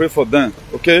we have to pray for them.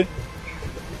 Okay?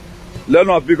 Let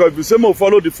know, because if you say more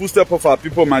follow the footsteps of our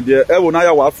people, my dear, for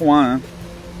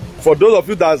those of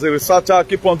you that as a researcher,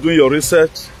 keep on doing your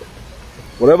research.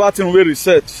 Whatever thing we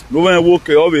research, no one will work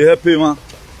or we help him.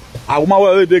 I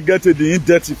want they get to the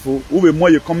in-depth info, who will more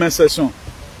a comment section,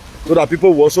 so that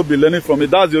people will also be learning from it.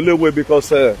 That's the only way, because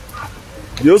the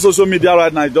social media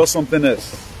right now is just something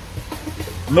else.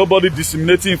 Nobody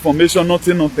disseminating information,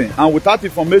 nothing. And without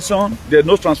information, there's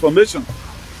no transformation.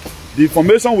 The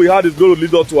information we had is going to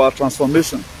lead us to our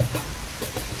transformation.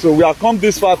 So we have come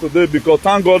this far today because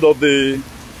thank God of the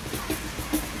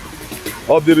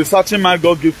researching mind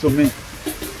God gives to me.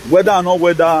 Whether or not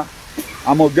whether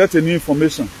I must get a new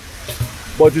information.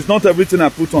 But it's not everything I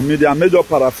put on media. I may just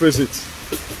paraphrase it.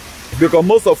 Because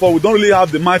most of us, we don't really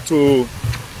have the mind to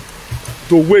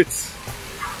wait.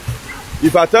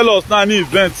 If I tell us now any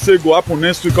event say go happen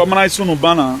next week, come on, soon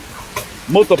banner.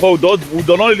 Most of us we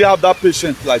don't really have that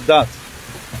patience like that.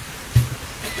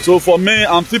 So for me,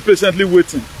 I'm still patiently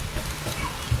waiting.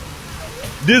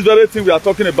 This very thing we are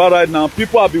talking about right now,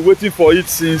 people have been waiting for it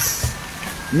since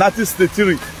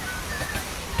 1963.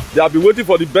 They have been waiting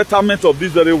for the betterment of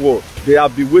this very world. They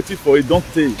have been waiting for it, don't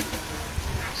they?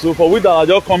 So for we that are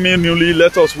just coming newly,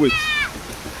 let us wait.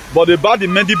 But about the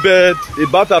Medibed,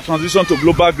 about our transition to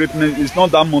global greatness, it's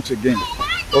not that much again.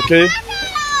 Okay?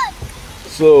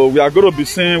 So we are going to be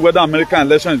seeing whether American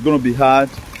election is going to be hard.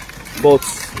 But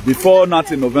before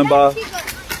that in November,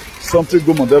 something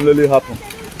good will definitely happen.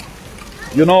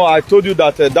 You know, I told you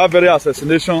that that very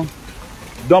assassination,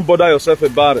 don't bother yourself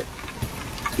about it.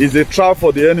 It's a trap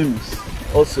for the enemies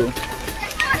also.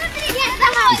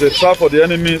 It's a trap for the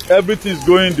enemies. Everything is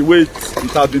going the way it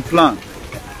has been planned.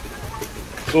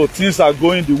 So things are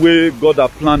going the way God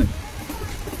has planned it.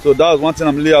 So that's one thing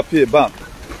I'm really happy about.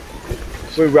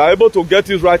 So if we are able to get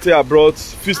it right here abroad,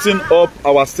 feasting up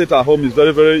our state at home is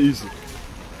very, very easy.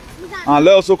 And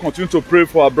let's also continue to pray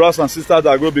for our brothers and sisters that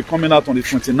are going to be coming out on the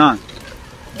 29th.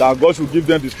 That God should give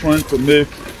them the strength to make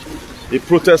a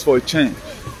protest for a change.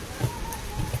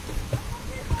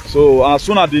 So as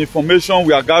soon as the information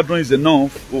we are gathering is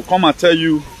enough, we'll come and tell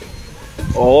you,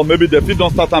 or maybe the field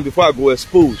don't start time before I go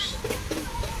expose.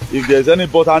 If there's any,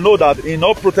 but I know that in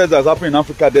all protests that's happening in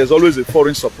Africa, there's always a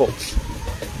foreign support.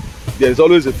 There's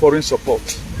always a foreign support.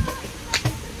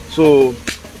 So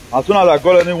as soon as I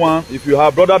got anyone, if you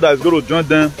have a brother that is going to join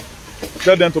them,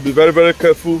 tell them to be very, very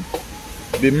careful,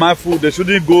 be mindful. They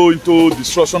shouldn't go into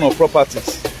destruction of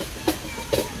properties.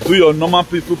 Do your normal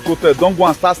peaceful protest. Don't go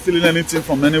and start stealing anything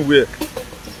from anywhere.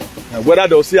 And whether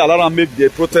they'll see Allah and make the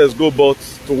protest go, but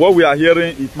to what we are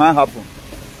hearing, it might happen.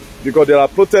 Because there are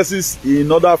protests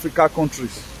in other African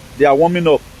countries. They are warming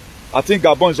up. I think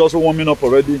Gabon is also warming up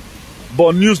already.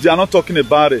 But news, they are not talking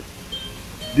about it.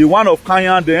 The one of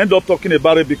Kenya, they end up talking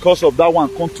about it because of that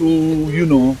one come to, you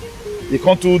know, it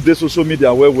come to the social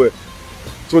media where.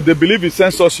 So they believe in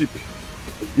censorship.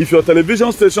 If your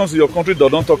television stations in your country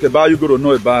don't talk about it, you got to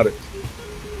know about it.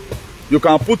 You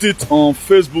can put it on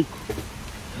Facebook.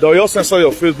 They'll just censor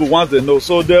your Facebook once they know.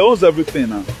 So they own everything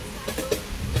now.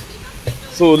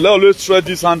 So let's always spread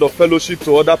this hand of fellowship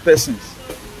to other persons.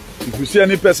 If you see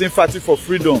any person fighting for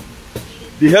freedom,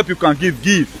 the help you can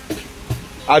give.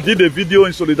 I did a video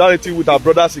in solidarity with our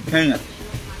brothers in Kenya.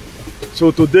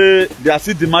 So today, they are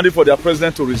still demanding for their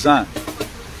president to resign.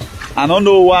 I don't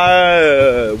know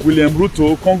why William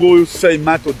Ruto can't go say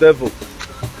man to devil.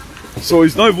 So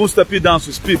he's not even stepping down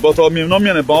to speak, but I mean, not me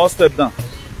and about step down.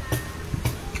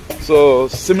 So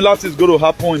similar things going to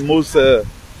happen in most,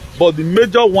 but the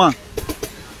major one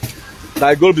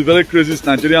that is going to be very crazy is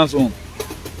Nigerians' own.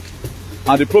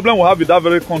 And the problem we have with that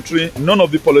very country, none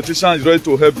of the politicians is ready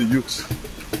to help the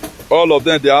youth. All of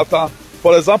them, they are after.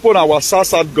 For example, our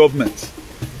South government,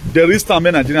 there is time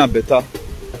in Nigeria better.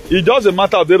 It's just a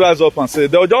matter of they rise up and say,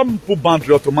 they'll just put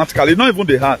boundary automatically, not even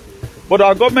they had. But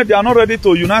our government, they are not ready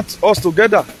to unite us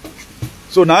together.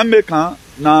 So now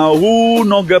now who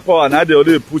not get power, now they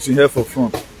already put in here for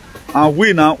front. And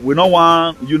we now, we don't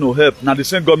want, you know, help. Now the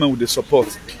same government with the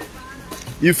support.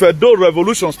 If a do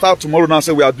revolution start tomorrow now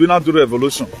say we are doing not do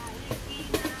revolution,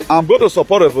 I'm going to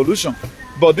support revolution.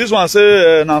 But this one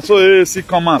say, now so AC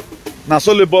come out, now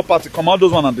so Labour Party come out,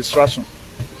 those one are distraction.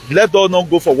 Let us not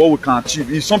go for what we can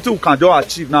achieve. It's something we can just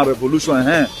achieve now, revolution.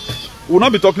 We will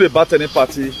not be talking about any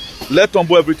party. Let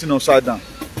tumble everything upside down.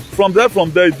 From there,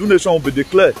 the donation will be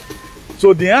declared.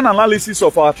 So the end analysis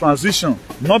of our transition,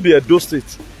 not be a Edo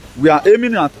State. We are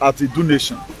aiming at the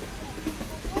donation.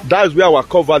 That is where our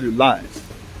core value lies.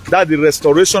 That's the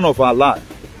restoration of our life.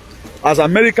 As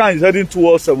America is heading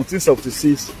towards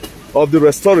 1776 of the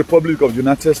restored Republic of the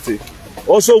United States,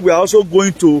 also we are also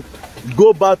going to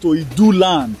go back to Idu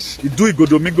land, Idu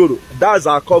Igodomigoro. That's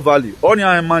our core value. On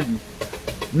your imagine.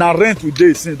 Now rent with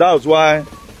this, that's why.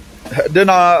 Then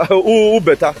who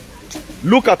better?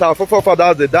 Look at our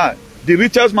forefathers, they died. The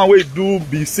richest man will do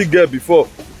be sick girl before.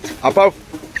 Apart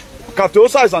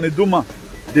Katiosa is an Iduma.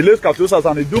 The late Katiosa is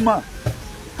an Iduma.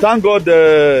 Thank God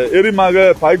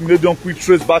Erimare Paig don't quick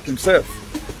trace back himself.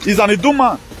 He's an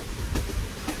Iduma.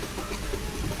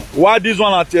 Why this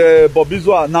one at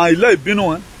Bobizwa? Now he let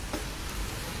Bino.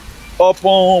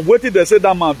 Upon waiting, they say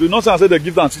that man do not say they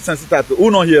give them consistency title.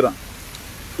 Who not hear?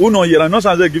 Who not hear? Not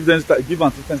say they give them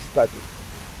consistency title.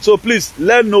 So please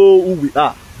let know who we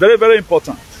are. Very, very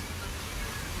important.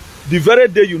 The very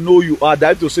day you know you are,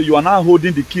 that to say you are now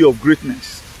holding the key of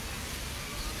greatness.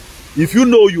 If you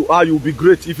know you are, you will be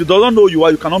great. If you don't know you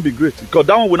are, you cannot be great. Because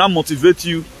that one will not motivate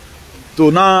you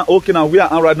to now, okay, now we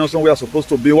are right now somewhere we are supposed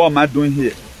to be. What am I doing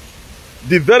here?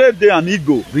 The very day an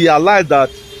ego realize that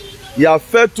he have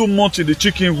fed too much in the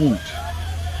chicken wood,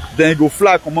 then he go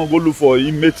fly, come on, go look for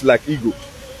a mate like ego.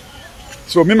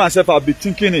 So me myself, I'll be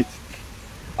thinking it.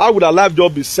 How would a life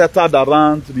job be settled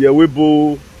around the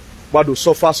Ewebo, but to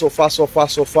suffer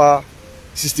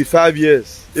 65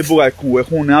 years? Able like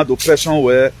the person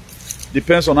where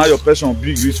depends on how your person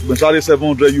big reach, but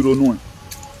 700 euro no.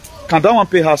 Can that one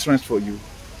pay house rent for you?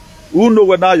 Who know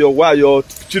whether your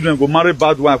children go marry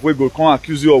bad wife, we go come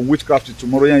accuse you of witchcraft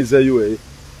tomorrow and say you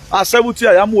I 70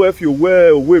 I am if you wear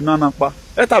away nanapa.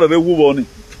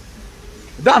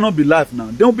 That not be life now.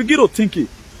 They will begin to think it.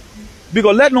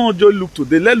 Because let not just look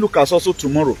today, let's look at also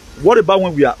tomorrow. What about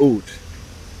when we are old?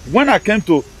 When I came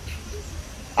to,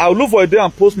 I'll look for a day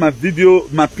and post my video,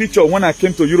 my picture when I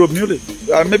came to Europe newly.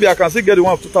 Maybe I can still get the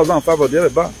one of 2005 or the other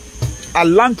back.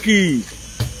 Alanki.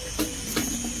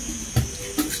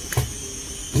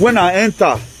 When I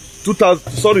enter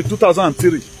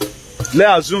 2003,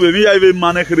 let's assume maybe I even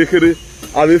manage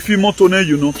I will feel more toner,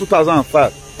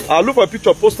 2005. I'll look for a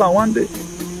picture poster one day.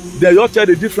 Then you'll tell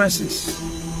the differences.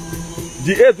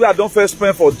 The age where I don't first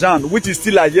spend for Jan, which is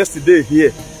still like yesterday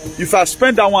here. If I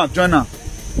spend that one, journal,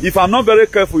 if I'm not very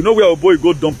careful, you know where a boy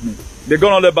go dump me. They're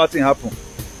gonna let bad thing happen.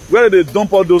 Where they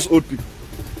dump all those old people?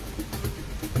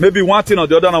 Maybe one thing or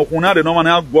the other, now they don't want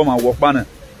to go and walk banner.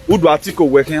 Who do I take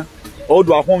work here? Or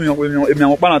do I home in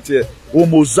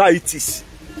homozaitis?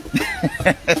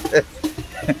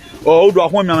 Or who do I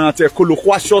home in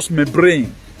coloquacious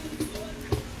membrane?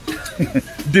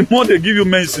 The more they give you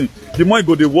medicine, the more you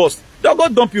go the worst. They'll go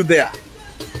dump you there.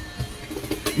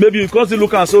 Maybe you constantly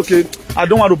look and say, okay, I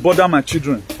don't want to bother my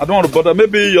children. I don't want to bother.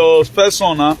 Maybe your first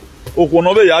son, you don't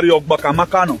want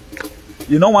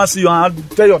to see you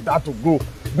and tell your dad to go.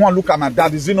 Go and look at my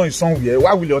dad. Is he not somewhere?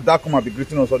 Why will your dad come and be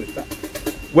greeting us all the time?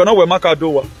 We're not where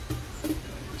Makadowa.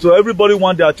 So everybody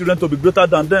want their children to be greater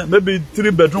than them. Maybe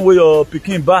 3-bedroom where your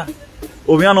picking bar.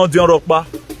 Or we are not doing rock bar.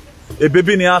 A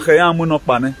baby in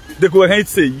the they go ahead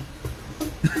say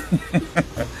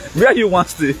where you want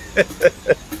to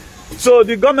stay. So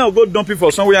the government will go dump it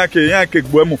for somewhere. The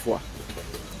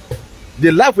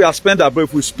life we have spent abroad,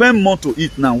 if we spend more to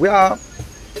eat now,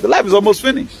 the life is almost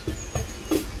finished.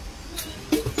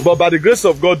 But by the grace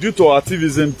of God, due to our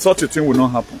activism, such a thing will not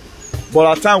happen.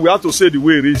 But at times we have to say the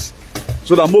way it is,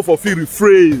 so that more of you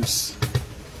rephrase,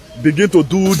 begin to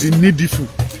do the needful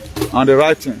and the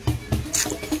right thing.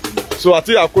 So I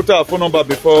think I quoted our phone number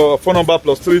before. Phone number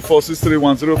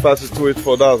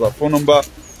 +34631056284. That's our phone number.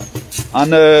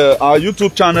 And our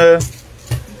YouTube channel,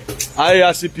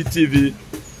 IACP TV,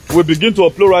 we begin to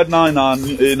upload right now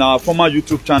in our former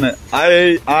YouTube channel,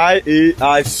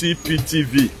 IACP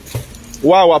TV.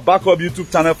 While our backup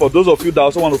YouTube channel, for those of you that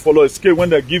also want to follow SK,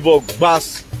 when they give us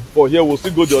bass for here, we'll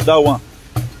still go the other one.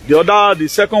 The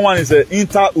second one is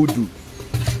Inter Udu.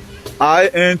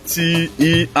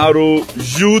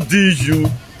 INTEROUDU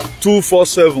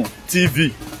 247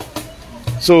 TV.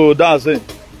 So that's it.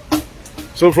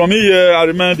 So from here, I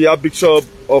remain the Bishop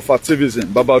of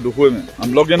Activism, Baba Duhueme.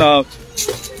 I'm logging out.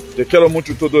 Te quiero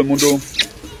mucho todo el mundo.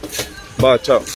 Bye, ciao.